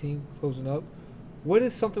hour 18, closing up. What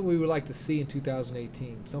is something we would like to see in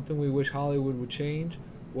 2018? Something we wish Hollywood would change?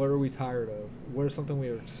 What are we tired of? What is something we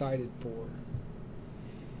are excited for?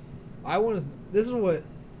 This is what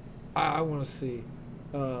I want to see.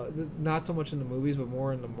 Not so much in the movies, but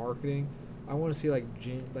more in the marketing. I want to see like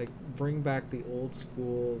bring back the old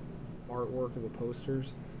school artwork of the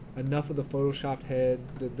posters. Enough of the photoshopped head,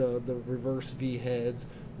 the reverse V heads,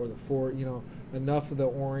 or the four, enough of the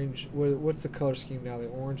orange. What's the color scheme now? The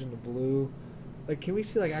orange and the blue. Like, can we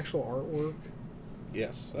see like actual artwork?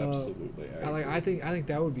 Yes, absolutely. I think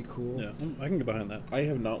that would be cool. Yeah, I can get behind that. I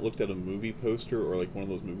have not looked at a movie poster or like one of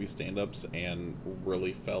those movie stand-ups and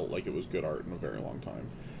really felt like it was good art in a very long time.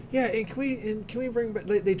 Yeah, and can we bring back?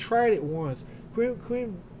 They tried it once. Can we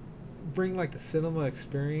bring like the cinema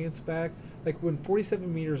experience back? Like when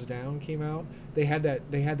 47 Meters Down came out, they had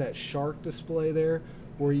that shark display there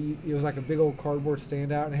where it was like a big old cardboard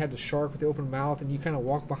standout and it had the shark with the open mouth, and you kind of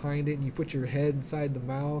walk behind it and you put your head inside the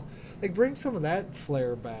mouth. Like, bring some of that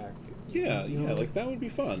flair back. Yeah, like that would be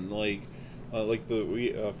fun. Like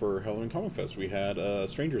for Halloween Comic Fest, we had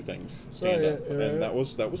Stranger Things stand up, and that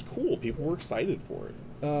was cool. People were excited for it.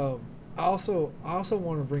 I also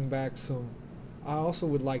want to bring back some. I also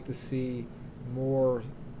would like to see more.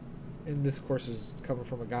 And this, of course, is coming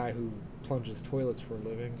from a guy who plunges toilets for a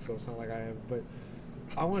living, so it's not like I have. But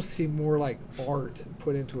I want to see more like art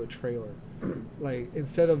put into a trailer, like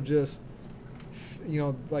instead of just.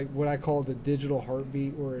 Like what I call the digital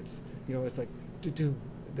heartbeat, where it's it's like do-doom,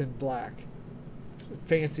 then black,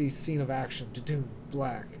 fancy scene of action, do-doom,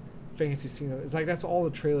 black, fancy scene of, it's like that's all the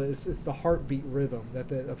trailer is. It's the heartbeat rhythm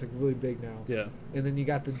that's like really big now. Yeah. And then you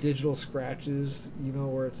got the digital scratches,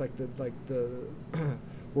 where it's like the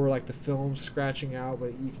where like the film's scratching out,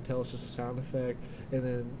 but you can tell it's just a sound effect.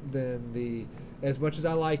 And then the, as much as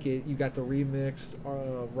I like it, you got the remixed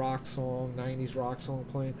rock song, 90s rock song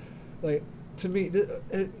playing, like. To me,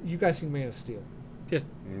 you guys seen Man of Steel? Yeah.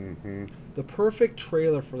 Mm-hmm. The perfect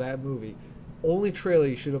trailer for that movie, only trailer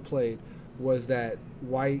you should have played was that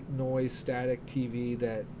white noise static TV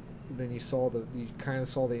that then you kind of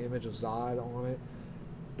saw the image of Zod on it.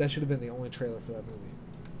 That should have been the only trailer for that movie.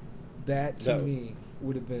 That to me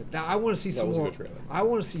would have been. I want to see some more. I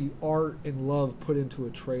want to see art and love put into a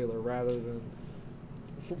trailer rather than.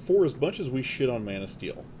 For as much as we shit on Man of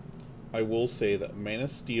Steel, I will say that Man of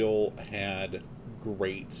Steel had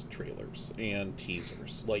great trailers and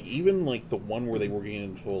teasers. Like, even like the one where they were getting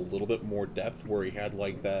into a little bit more depth, where he had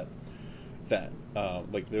like that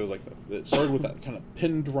like there was like it started with that kind of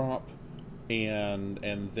pin drop, and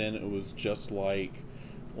then it was just like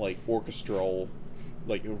orchestral,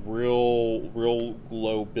 like a real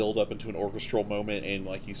low build up into an orchestral moment, and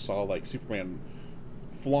like you saw like Superman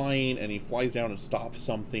flying and he flies down and stops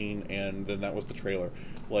something, and then that was the trailer.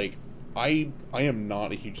 Like, I am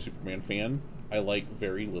not a huge Superman fan. I like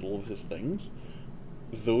very little of his things.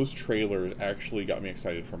 Those trailers actually got me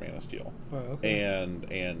excited for Man of Steel. Oh, okay. And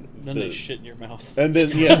then they shit in your mouth. And then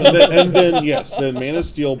then Man of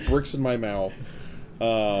Steel bricks in my mouth.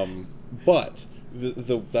 But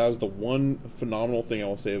that was the one phenomenal thing I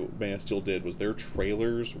will say Man of Steel did, was their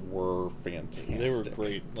trailers were fantastic. They were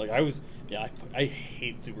great. Like, I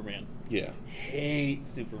hate Superman. Yeah. Hate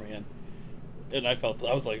Superman. And I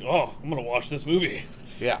was like, oh, I'm going to watch this movie.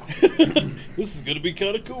 Yeah. This is going to be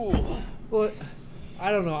kind of cool. Well,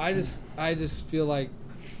 I don't know. I just feel like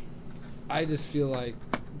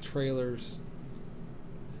trailers,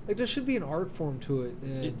 like, there should be an art form to it.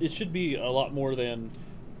 And it should be a lot more than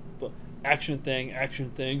action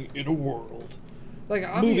thing in a world.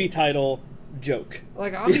 Like, movie title, joke.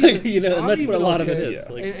 Like, I'm even, and that's what a lot of it is.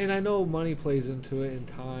 Yeah. Like, and I know money plays into it, and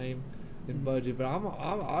time, and budget. But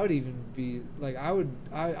I would even be like, I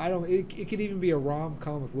don't. It could even be a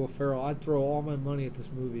rom-com with Will Ferrell. I'd throw all my money at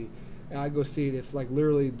this movie, and I'd go see it if, like,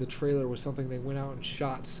 literally the trailer was something they went out and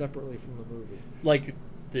shot separately from the movie. Like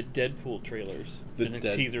the Deadpool trailers and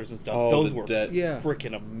the teasers and stuff. Those were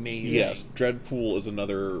freaking amazing. Yes, Deadpool is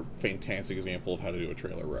another fantastic example of how to do a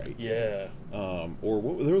trailer right. Yeah. There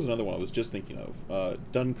was another one I was just thinking of.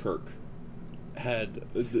 Dunkirk had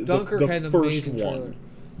an amazing trailer.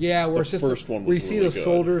 Yeah, where it's just first one was where you see really those good.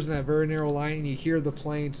 soldiers in that very narrow line, and you hear the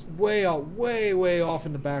planes way off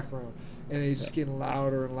in the background, and they just getting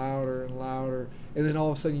louder and louder and louder, and then all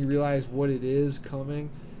of a sudden you realize what it is coming,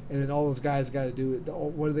 and then all those guys got to do it.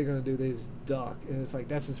 What are they going to do? They just duck, and it's like,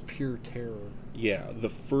 that's just pure terror. Yeah, the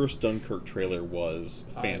first Dunkirk trailer was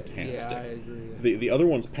fantastic. Yeah, I agree. The other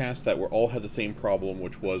ones past that all had the same problem,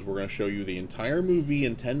 which was, we're going to show you the entire movie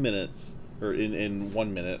in 10 minutes, or in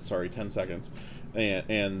 1 minute, 10 seconds.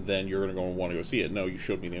 And then you're going to go and want to go see it. No, you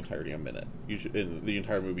showed me the entirety in a minute. The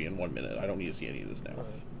entire movie in 1 minute. I don't need to see any of this now.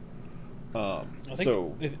 Right. I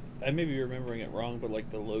think I may be remembering it wrong, but like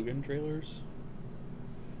the Logan trailers,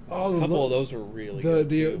 a couple of those were really good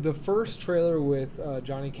too. The first trailer with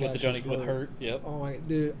Johnny Cash with Hurt. Yep. Oh my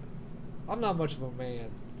dude, I'm not much of a man,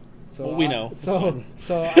 so we know. So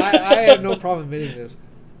I have no problem admitting this.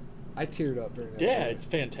 I teared up during that. Yeah, movie. it's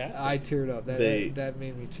fantastic. I teared up. That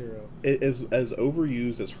made me tear up. As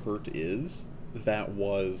overused as "Hurt" is, that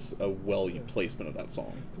was a placement of that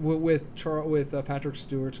song. With Patrick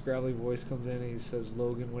Stewart's gravelly voice comes in and he says,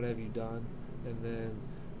 "Logan, what have you done?" And then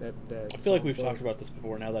that I feel like song we've plays. talked about this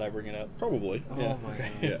before. Now that I bring it up, Probably. Oh Yeah. my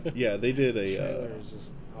god. Yeah. They did The a. trailer is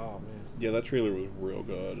just oh man. Yeah, that trailer was real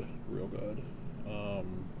good.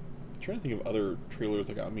 Trying to think of other trailers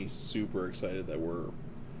that got me super excited that were.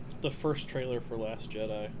 the first trailer for Last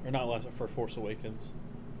Jedi, or not Last, for Force Awakens.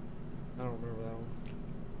 I don't remember that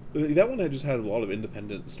one. That one had just had a lot of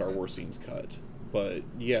independent Star Wars scenes cut. But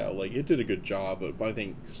yeah, like it did a good job, but I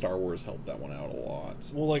think Star Wars helped that one out a lot.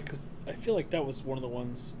 Well, like, 'cause I feel like that was one of the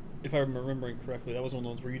ones, if I'm remembering correctly, that was one of the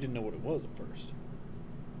ones where you didn't know what it was at first.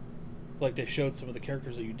 Like, they showed some of the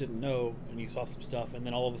characters that you didn't know, and you saw some stuff, and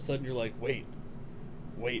then all of a sudden you're like, wait,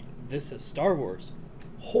 this is Star Wars.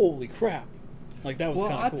 Holy crap. Like, that was Well,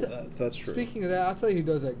 kind of cool. That's true. Speaking of that, I'll tell you who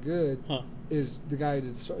does that good Huh. is the guy who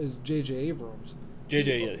is J.J. Abrams.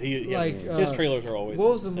 JJ, his trailers are always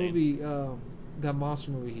What was the insane. movie? That monster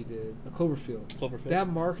movie he did, Cloverfield. That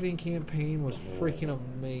marketing campaign was freaking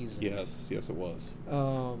amazing. Yes, it was.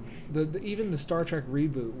 Even the Star Trek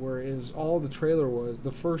reboot, where it was all the trailer was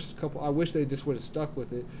the first couple. I wish they just would have stuck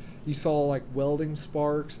with it. You saw like welding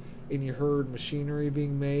sparks, and you heard machinery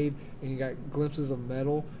being made, and you got glimpses of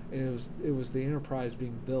metal, and it was the Enterprise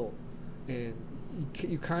being built, and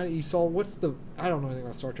you saw I don't know anything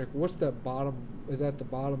about Star Trek. What's that bottom? Is that the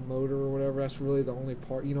bottom motor or whatever? That's really the only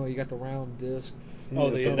part. You got the round disc. Oh,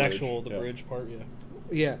 The the bridge, bridge part, yeah.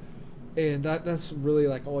 Yeah, and that's really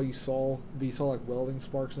like all you saw. You saw like welding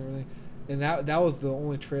sparks and everything, and that was the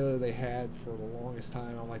only trailer they had for the longest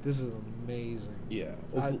time. I'm like, this is amazing. Yeah.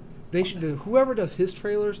 They should do whoever does his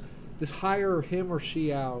trailers, just hire him or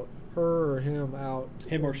she out, her or him out.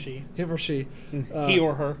 Him or she. Him or she. He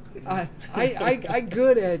or her. I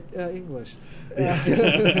good at English,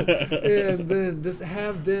 and then just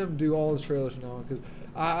have them do all the trailers from now on because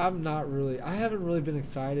I haven't really been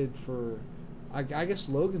excited for. I guess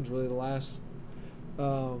Logan's really the last.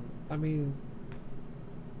 I mean,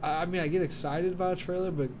 I get excited about a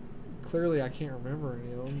trailer, but clearly I can't remember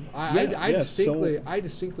any of them. I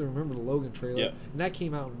distinctly remember the Logan trailer, Yeah. and that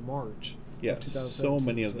came out in March. Yeah, of so 2017,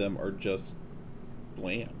 many of them are just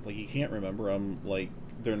bland. Like, you can't remember them. Like,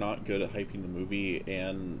 they're not good at hyping the movie,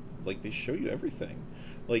 and, like, they show you everything.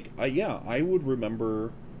 Like, I would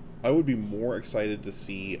remember... I would be more excited to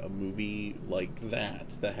see a movie like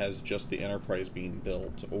that has just the Enterprise being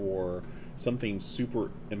built, or something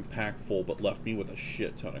super impactful but left me with a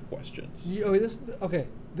shit ton of questions.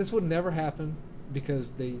 This would never happen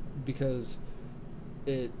because the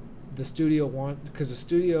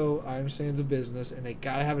studio, I understand, is a business and they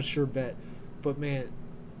gotta have a sure bet, but man,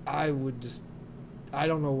 I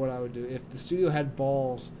don't know what I would do if the studio had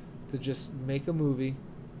balls to just make a movie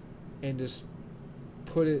and just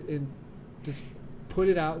put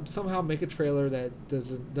it out and somehow make a trailer that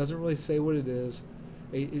doesn't really say what it is.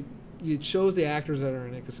 It shows the actors that are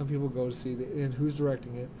in it because some people go to see and who's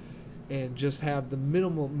directing it, and just have the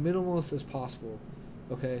minimalist as possible,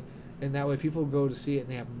 okay? And that way people go to see it and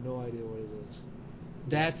they have no idea what it is.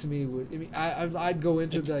 That to me would. I mean, I'd go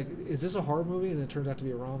into like, is this a horror movie? And then it turns out to be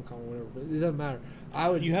a rom-com or whatever. But it doesn't matter.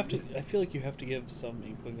 You have to. I feel like you have to give some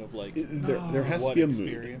inkling of like. There has to what be a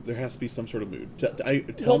experience. mood. There has to be some sort of mood.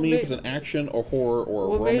 Tell me if it's an action or horror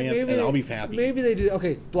or romance, and I'll be happy. Maybe they do.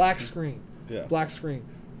 Okay, black screen. Yeah. Black screen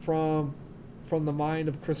from the mind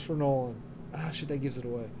of Christopher Nolan. Shit, that gives it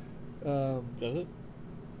away. Does it?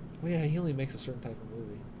 Well, yeah, he only makes a certain type of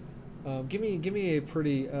movie. Give me a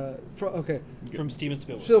pretty From Steven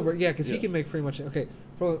Spielberg. Spielberg, yeah, because he Yeah. can make pretty much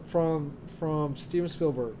from Steven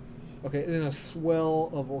Spielberg. Okay, and then a swell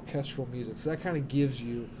of orchestral music. So that kind of gives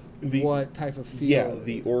you what type of feel. Yeah,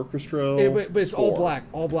 the orchestra. But it's all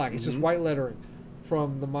score. black. It's just white lettering.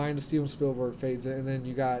 From the mind of Steven Spielberg fades in, and then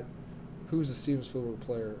you got who's the Steven Spielberg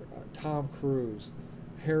player? Tom Cruise,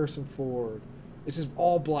 Harrison Ford. It's just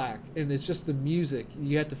all black, and it's just the music.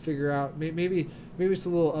 You have to figure out maybe it's a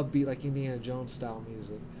little upbeat like Indiana Jones style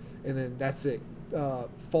music, and then that's it.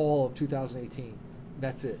 Fall of 2018.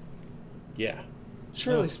 That's it. Yeah.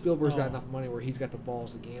 Surely Oh, Spielberg's got oh. enough money where he's got the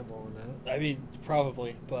balls to gamble on that. I mean,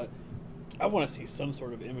 probably, but I want to see some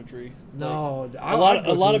sort of imagery. No, Like, I- a lot. I'd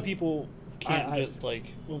go A lot to- of people can't I- just like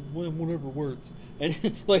whatever words, and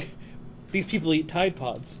like these people eat Tide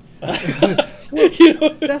Pods. You know,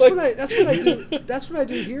 That's like- what I do. That's what I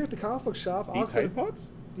do here at the comic book shop. I'll Eat Tide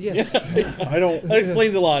Pods? Yes. I don't. That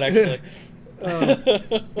explains a lot, actually.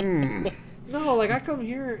 No, like I come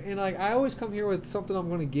here and like I always come here with something I'm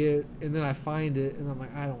going to get, and then I find it, and I'm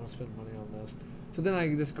like, I don't want to spend money on this. So then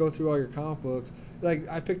I just go through all your comic books. Like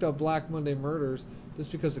I picked up Black Monday Murders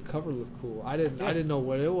just because the cover looked cool. I didn't know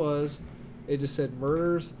what it was. It just said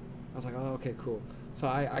murders. I was like, oh, okay, cool. So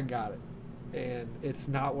I got it, and it's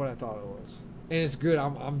not what I thought it was, and it's good.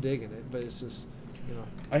 I'm digging it, but it's just, you know.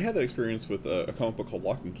 I had that experience with a comic book called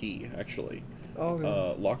Lock and Key, actually. Oh,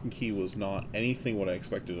 yeah. Lock and Key was not anything what I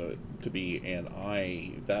expected it to be, and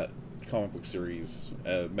that comic book series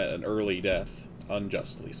met an early death,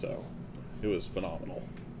 unjustly so. It was phenomenal.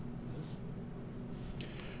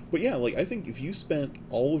 But yeah, like I think if you spent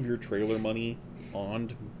all of your trailer money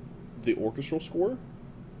on the orchestral score,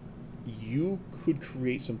 you could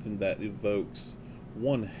create something that evokes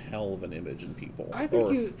one hell of an image in people,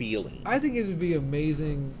 or a feeling. I think it would be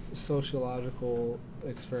amazing sociological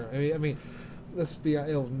experiment. I mean,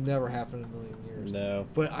 it'll never happen in a million years. No.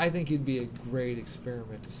 But I think it'd be a great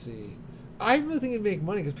experiment to see. I really think it'd make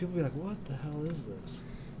money because people would be like, "What the hell is this?"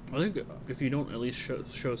 I think if you don't at least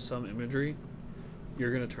show some imagery,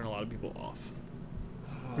 you're gonna turn a lot of people off.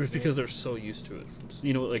 Just because they're so used to it.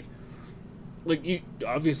 You know, like you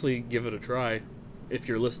obviously give it a try if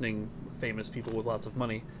you're listening. Famous people with lots of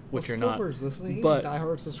money, which you're not. Listening. He's but a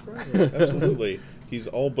diehard subscriber. Absolutely, he's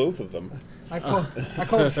all both of them. I call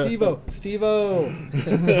him Steve-O. Steve-O.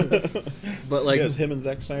 But like, yes, him and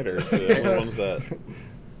Zack Snyder, the only ones that.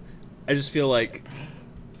 I just feel like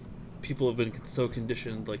people have been so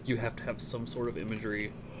conditioned. Like you have to have some sort of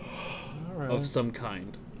imagery of some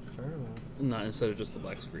kind. Fair enough. Not instead of just the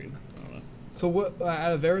black screen. I don't know. So what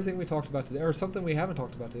out of everything we talked about today, or something we haven't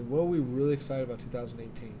talked about today, what are we really excited about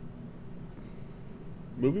 2018?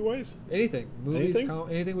 Movie-wise? Anything. Movies, Anything?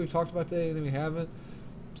 anything we've talked about today, anything we haven't.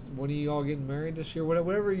 When are you all getting married this year?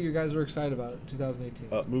 Whatever you guys are excited about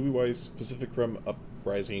 2018. Movie-wise, Pacific Rim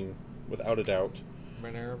Uprising, without a doubt.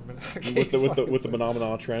 with the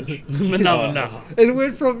Phenomena Trench. Phenomena. It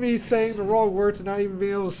went from me saying the wrong word to not even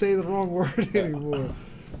being able to say the wrong word anymore.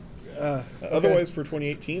 Okay. Otherwise, for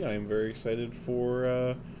 2018, I am very excited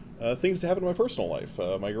for things to happen in my personal life.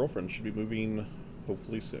 My girlfriend should be moving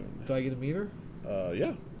hopefully soon. Do I get to meet her?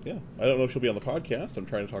 Yeah. I don't know if she'll be on the podcast. I'm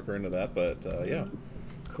trying to talk her into that, but yeah.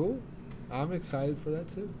 Cool. I'm excited for that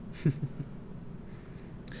too.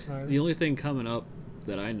 Excited. The only thing coming up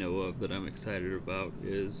that I know of that I'm excited about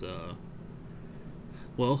is,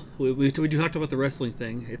 well, we talked about the wrestling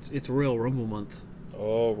thing. It's Royal Rumble month.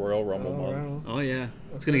 Oh, Royal Rumble month. Oh yeah,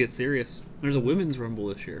 it's gonna get serious. There's a women's Rumble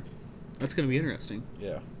this year. That's gonna be interesting.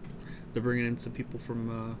 Yeah. They're bringing in some people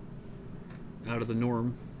from out of the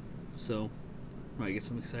norm, so might get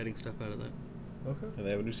some exciting stuff out of that. Okay. And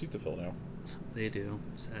they have a new seat to fill now. They do.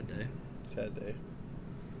 Sad day. Sad day.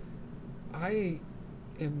 I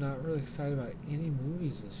am not really excited about any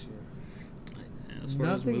movies this year. As far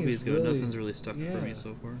as movies go, nothing's really stuck for me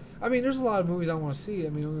so far. I mean, there's a lot of movies I want to see. I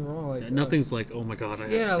mean, don't get me wrong. Like nothing's like, oh my god, I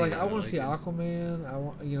have to see like that. I want to see Aquaman. I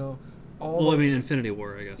want, I mean, Infinity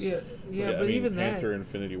War, I guess. Yeah, but I mean, even Panther, that,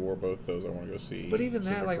 Infinity War, both those I want to go see. But even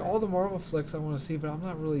that, like all the Marvel flicks I want to see, but I'm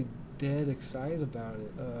not really dead excited about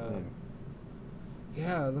it.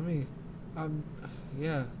 Yeah,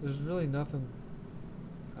 there's really nothing.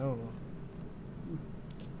 I don't know.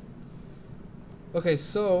 Okay,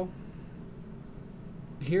 so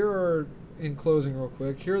here are, in closing real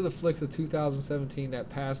quick, here are the flicks of 2017 that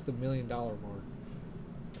passed the $1 million mark.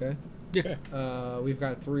 Okay? Yeah. We've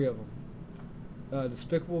got 3 of them.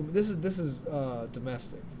 Despicable. This is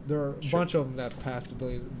domestic. There are a bunch of them that passed the $1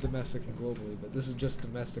 billion domestic and globally, but this is just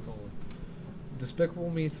domestic only. Despicable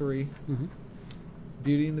Me 3, Mm-hmm.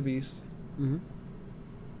 Beauty and the Beast, Mm-hmm.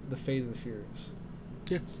 The Fate of the Furious.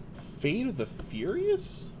 Yeah. Fate of the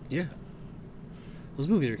Furious? Yeah. Those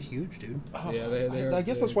movies are huge, dude. Oh, Yeah, they're I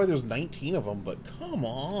guess that's big. why there's 19 of them, but come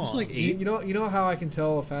on. There's like 8. You know how I can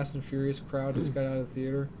tell a Fast and Furious crowd just got out of the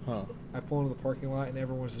theater? Huh. I pull into the parking lot and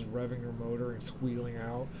everyone's just revving their motor and squealing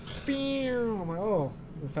out. I'm like, oh,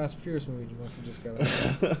 the Fast and Furious movie you must have just got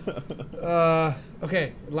out.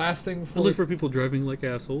 Okay, last thing I before look for people driving like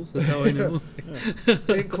assholes. That's how I know.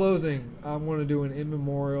 in closing, I'm going to do an in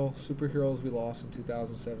memorial superheroes we lost in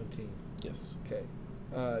 2017. Yes. Okay.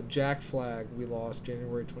 Jack Flag, we lost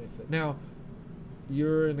January 25th. Now,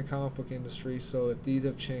 you're in the comic book industry, so if these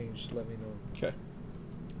have changed, let me know. Okay.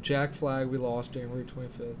 Jack Flag, we lost January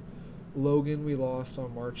 25th. Logan, we lost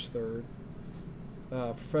on March 3rd.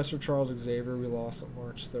 Professor Charles Xavier, we lost on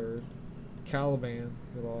March 3rd. Caliban,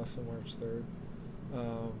 we lost on March 3rd.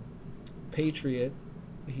 Patriot,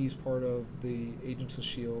 he's part of the Agents of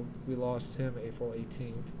S.H.I.E.L.D. We lost him April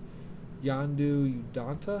 18th. Yandu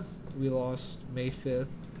Udanta, we lost May 5th.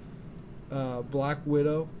 Black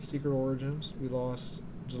Widow, Secret Origins, we lost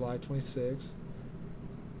July 26th.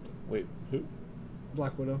 Wait, who?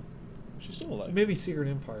 Black Widow. She's still alive. Maybe Secret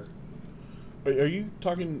Empire. Are you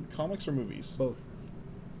talking comics or movies? Both.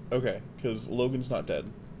 Okay, because Logan's not dead.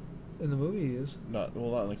 In the movie, he is. Not in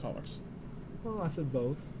the comics. Well, I said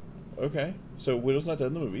both. Okay, so Widow's not dead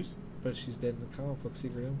in the movies. But she's dead in the comic book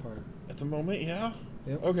Secret Empire. At the moment, yeah.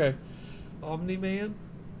 Yep. Okay. Omni-Man.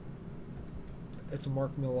 It's a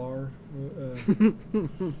Mark Millar.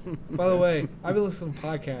 By the way, I've been listening to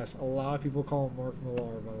podcasts. A lot of people call him Mark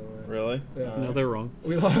Millar, by the way. Really? Yeah. No, they're wrong.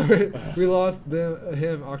 We lost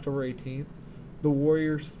him October 18th. The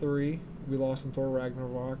Warriors 3. We lost in Thor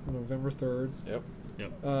Ragnarok November 3rd. Yep.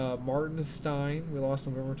 Martin Stein. We lost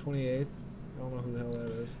November 28th. I don't know who the hell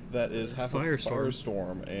that is. That is half Firestorm. of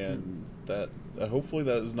Firestorm, and that hopefully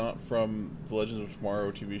that is not from the Legends of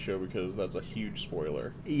Tomorrow TV show because that's a huge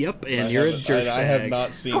spoiler. Yep, and you're a jerk. I have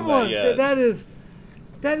not seen Come that on, yet. that is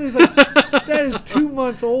like, that is 2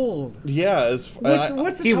 months old. Yeah, What's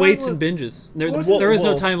the He time waits limit? and binges. What's There is no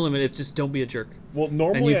well- time limit. It's just don't be a jerk. well, And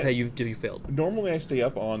normally you failed. normally I stay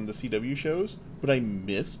up on the CW shows, but I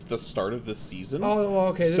missed the start of this season. Oh, well,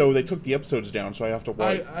 okay. So they took the episodes down, so I have to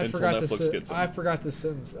wait I until forgot Netflix gets them. I forgot the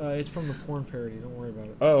sentence. It's from the porn parody. Don't worry about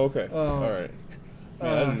it. Oh, okay. All right.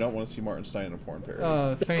 Man, I uh, do not want to see Martin Stein in a porn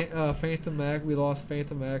parody. Phantom X. We lost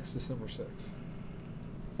Phantom X December 6th.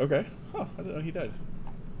 Okay. Huh, I didn't know he died.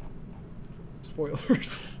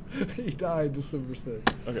 Spoilers. He died December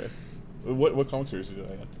 6th. Okay. What comic series did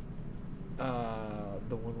I in?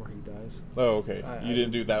 The one where he dies. Oh, okay. I You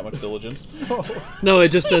didn't do that much diligence. Oh. No, it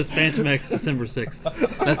just says Phantom X December 6th.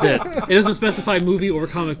 That's it. It doesn't specify movie or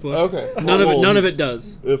comic book. Okay. None of it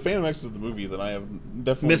does. If Phantom X is the movie, then I have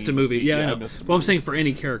definitely Missed a need to movie. see- Yeah, I I know. missed a Well, I'm movie. saying for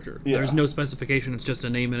any character. Yeah. There's no specification. It's just a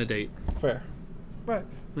name and a date. Fair. Right.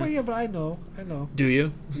 Well, yeah, but I know. Do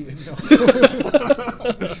you? Yeah,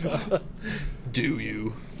 no. Do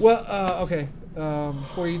you? Well, okay.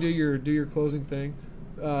 Before you do your closing thing,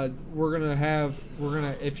 we're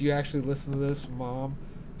gonna if you actually listen to this, Mom,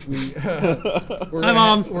 Hi,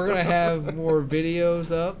 Mom. We're gonna have more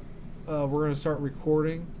videos up. We're gonna start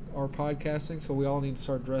recording our podcasting, so we all need to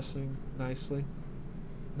start dressing nicely.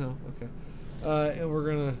 No, okay. And we're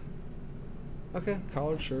gonna. Okay,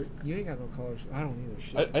 collared shirt. You ain't got no collared shirt. I don't either.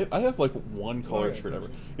 Shit. I have like one collared Okay. shirt ever.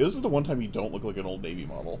 This is the one time you don't look like an Old Navy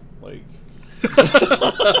model. Like, Do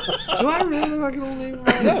I really look like an old name?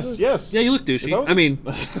 yes. Yeah, you look douchey. If I was- I mean, Shit.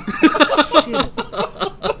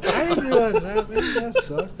 I didn't realize that. Man, that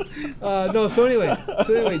sucked. No. So anyway,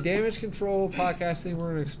 Damage Control podcasting. We're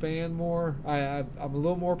gonna expand more. I'm a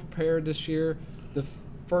little more prepared this year. The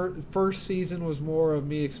first season was more of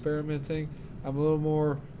me experimenting. I'm a little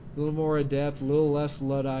more adept, a little less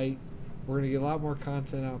Luddite. We're gonna get a lot more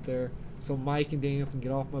content out there, so Mike and Daniel can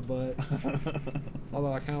get off my butt.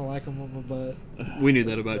 Although I kind of like them on my butt. we knew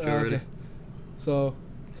that about you already. Okay. So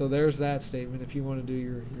there's that statement. If you want to do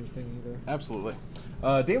your thing either. Absolutely.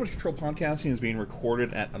 Damage Control Podcasting is being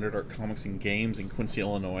recorded at Underdark Comics and Games in Quincy,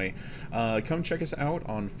 Illinois. Come check us out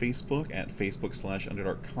on Facebook at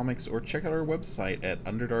Facebook/Underdark Comics, or check out our website at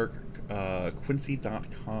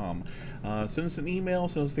underdarkquincy.com. Send us an email,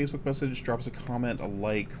 send us a Facebook message, drop us a comment, a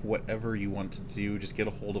like, whatever you want to do. Just get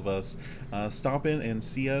a hold of us. Stop in and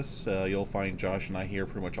see us. You'll find Josh and I here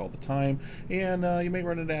pretty much all the time, and you may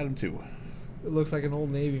run into Adam too. It looks like an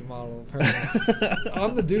Old Navy model, apparently.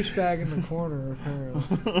 I'm the douchebag in the corner, apparently.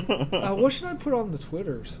 What should I put on the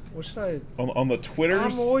Twitters? What should I... On the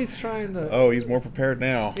Twitters? I'm always trying to... Oh, he's more prepared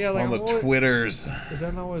now. Yeah, like on the I'm always- Twitters. Is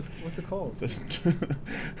that not what it's... What's it called? Is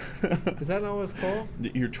that not what it's called?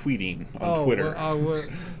 You're tweeting on Twitter. I'm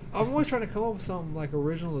always trying to come up with something like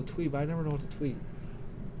original to tweet, but I never know what to tweet.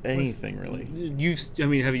 Anything really.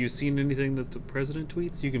 Have you seen anything that the president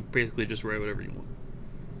tweets? You can basically just write whatever you want.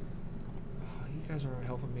 Oh, you guys aren't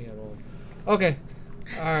helping me at all. Okay.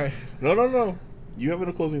 All right. No. You have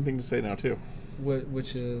a closing thing to say now too.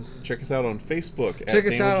 Which is... Check us out on Facebook. Check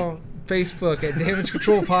us out on Facebook at Damage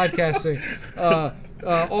Control Podcasting.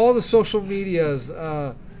 All the social medias,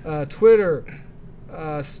 Twitter,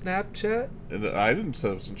 Snapchat. I didn't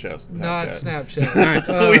set up some chest. Not Snapchat. All right.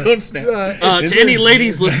 We don't snap. To any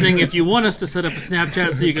ladies listening, if you want us to set up a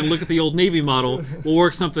Snapchat so you can look at the Old Navy model, we'll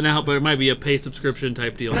work something out, but it might be a pay subscription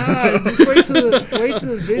type deal. Just wait till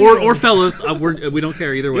the video. Or fellas, we don't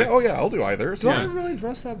care either way. Yeah, I'll do either. Do I really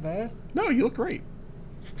dress that bad? No, you look great.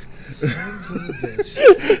 Sons of a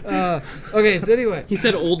bitch. Okay, so anyway. He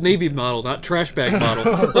said Old Navy model, not trash bag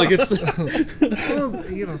model. Like it's. Well,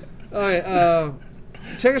 okay,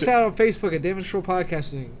 check us out on Facebook at Damage Control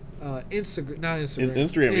Podcasting. Instagram, not Instagram.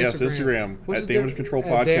 Instagram, yes, Instagram What's at the Damage Control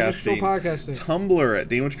at Damage Podcasting. Control Podcasting. Tumblr at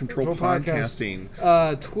Damage Control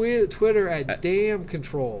Podcasting. Twitter at Damn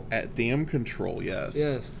Control. At Damn Control, yes.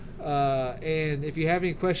 Yes. And if you have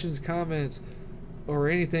any questions, comments, or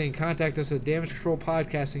anything, contact us at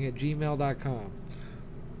damagecontrolpodcasting@gmail.com.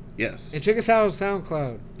 Yes. And check us out on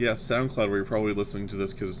SoundCloud. Yes, SoundCloud, where you're probably listening to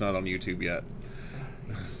this because it's not on YouTube yet.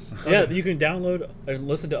 Yeah, you can download and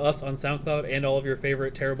listen to us on SoundCloud and all of your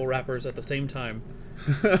favorite terrible rappers at the same time.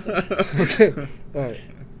 Okay. All right.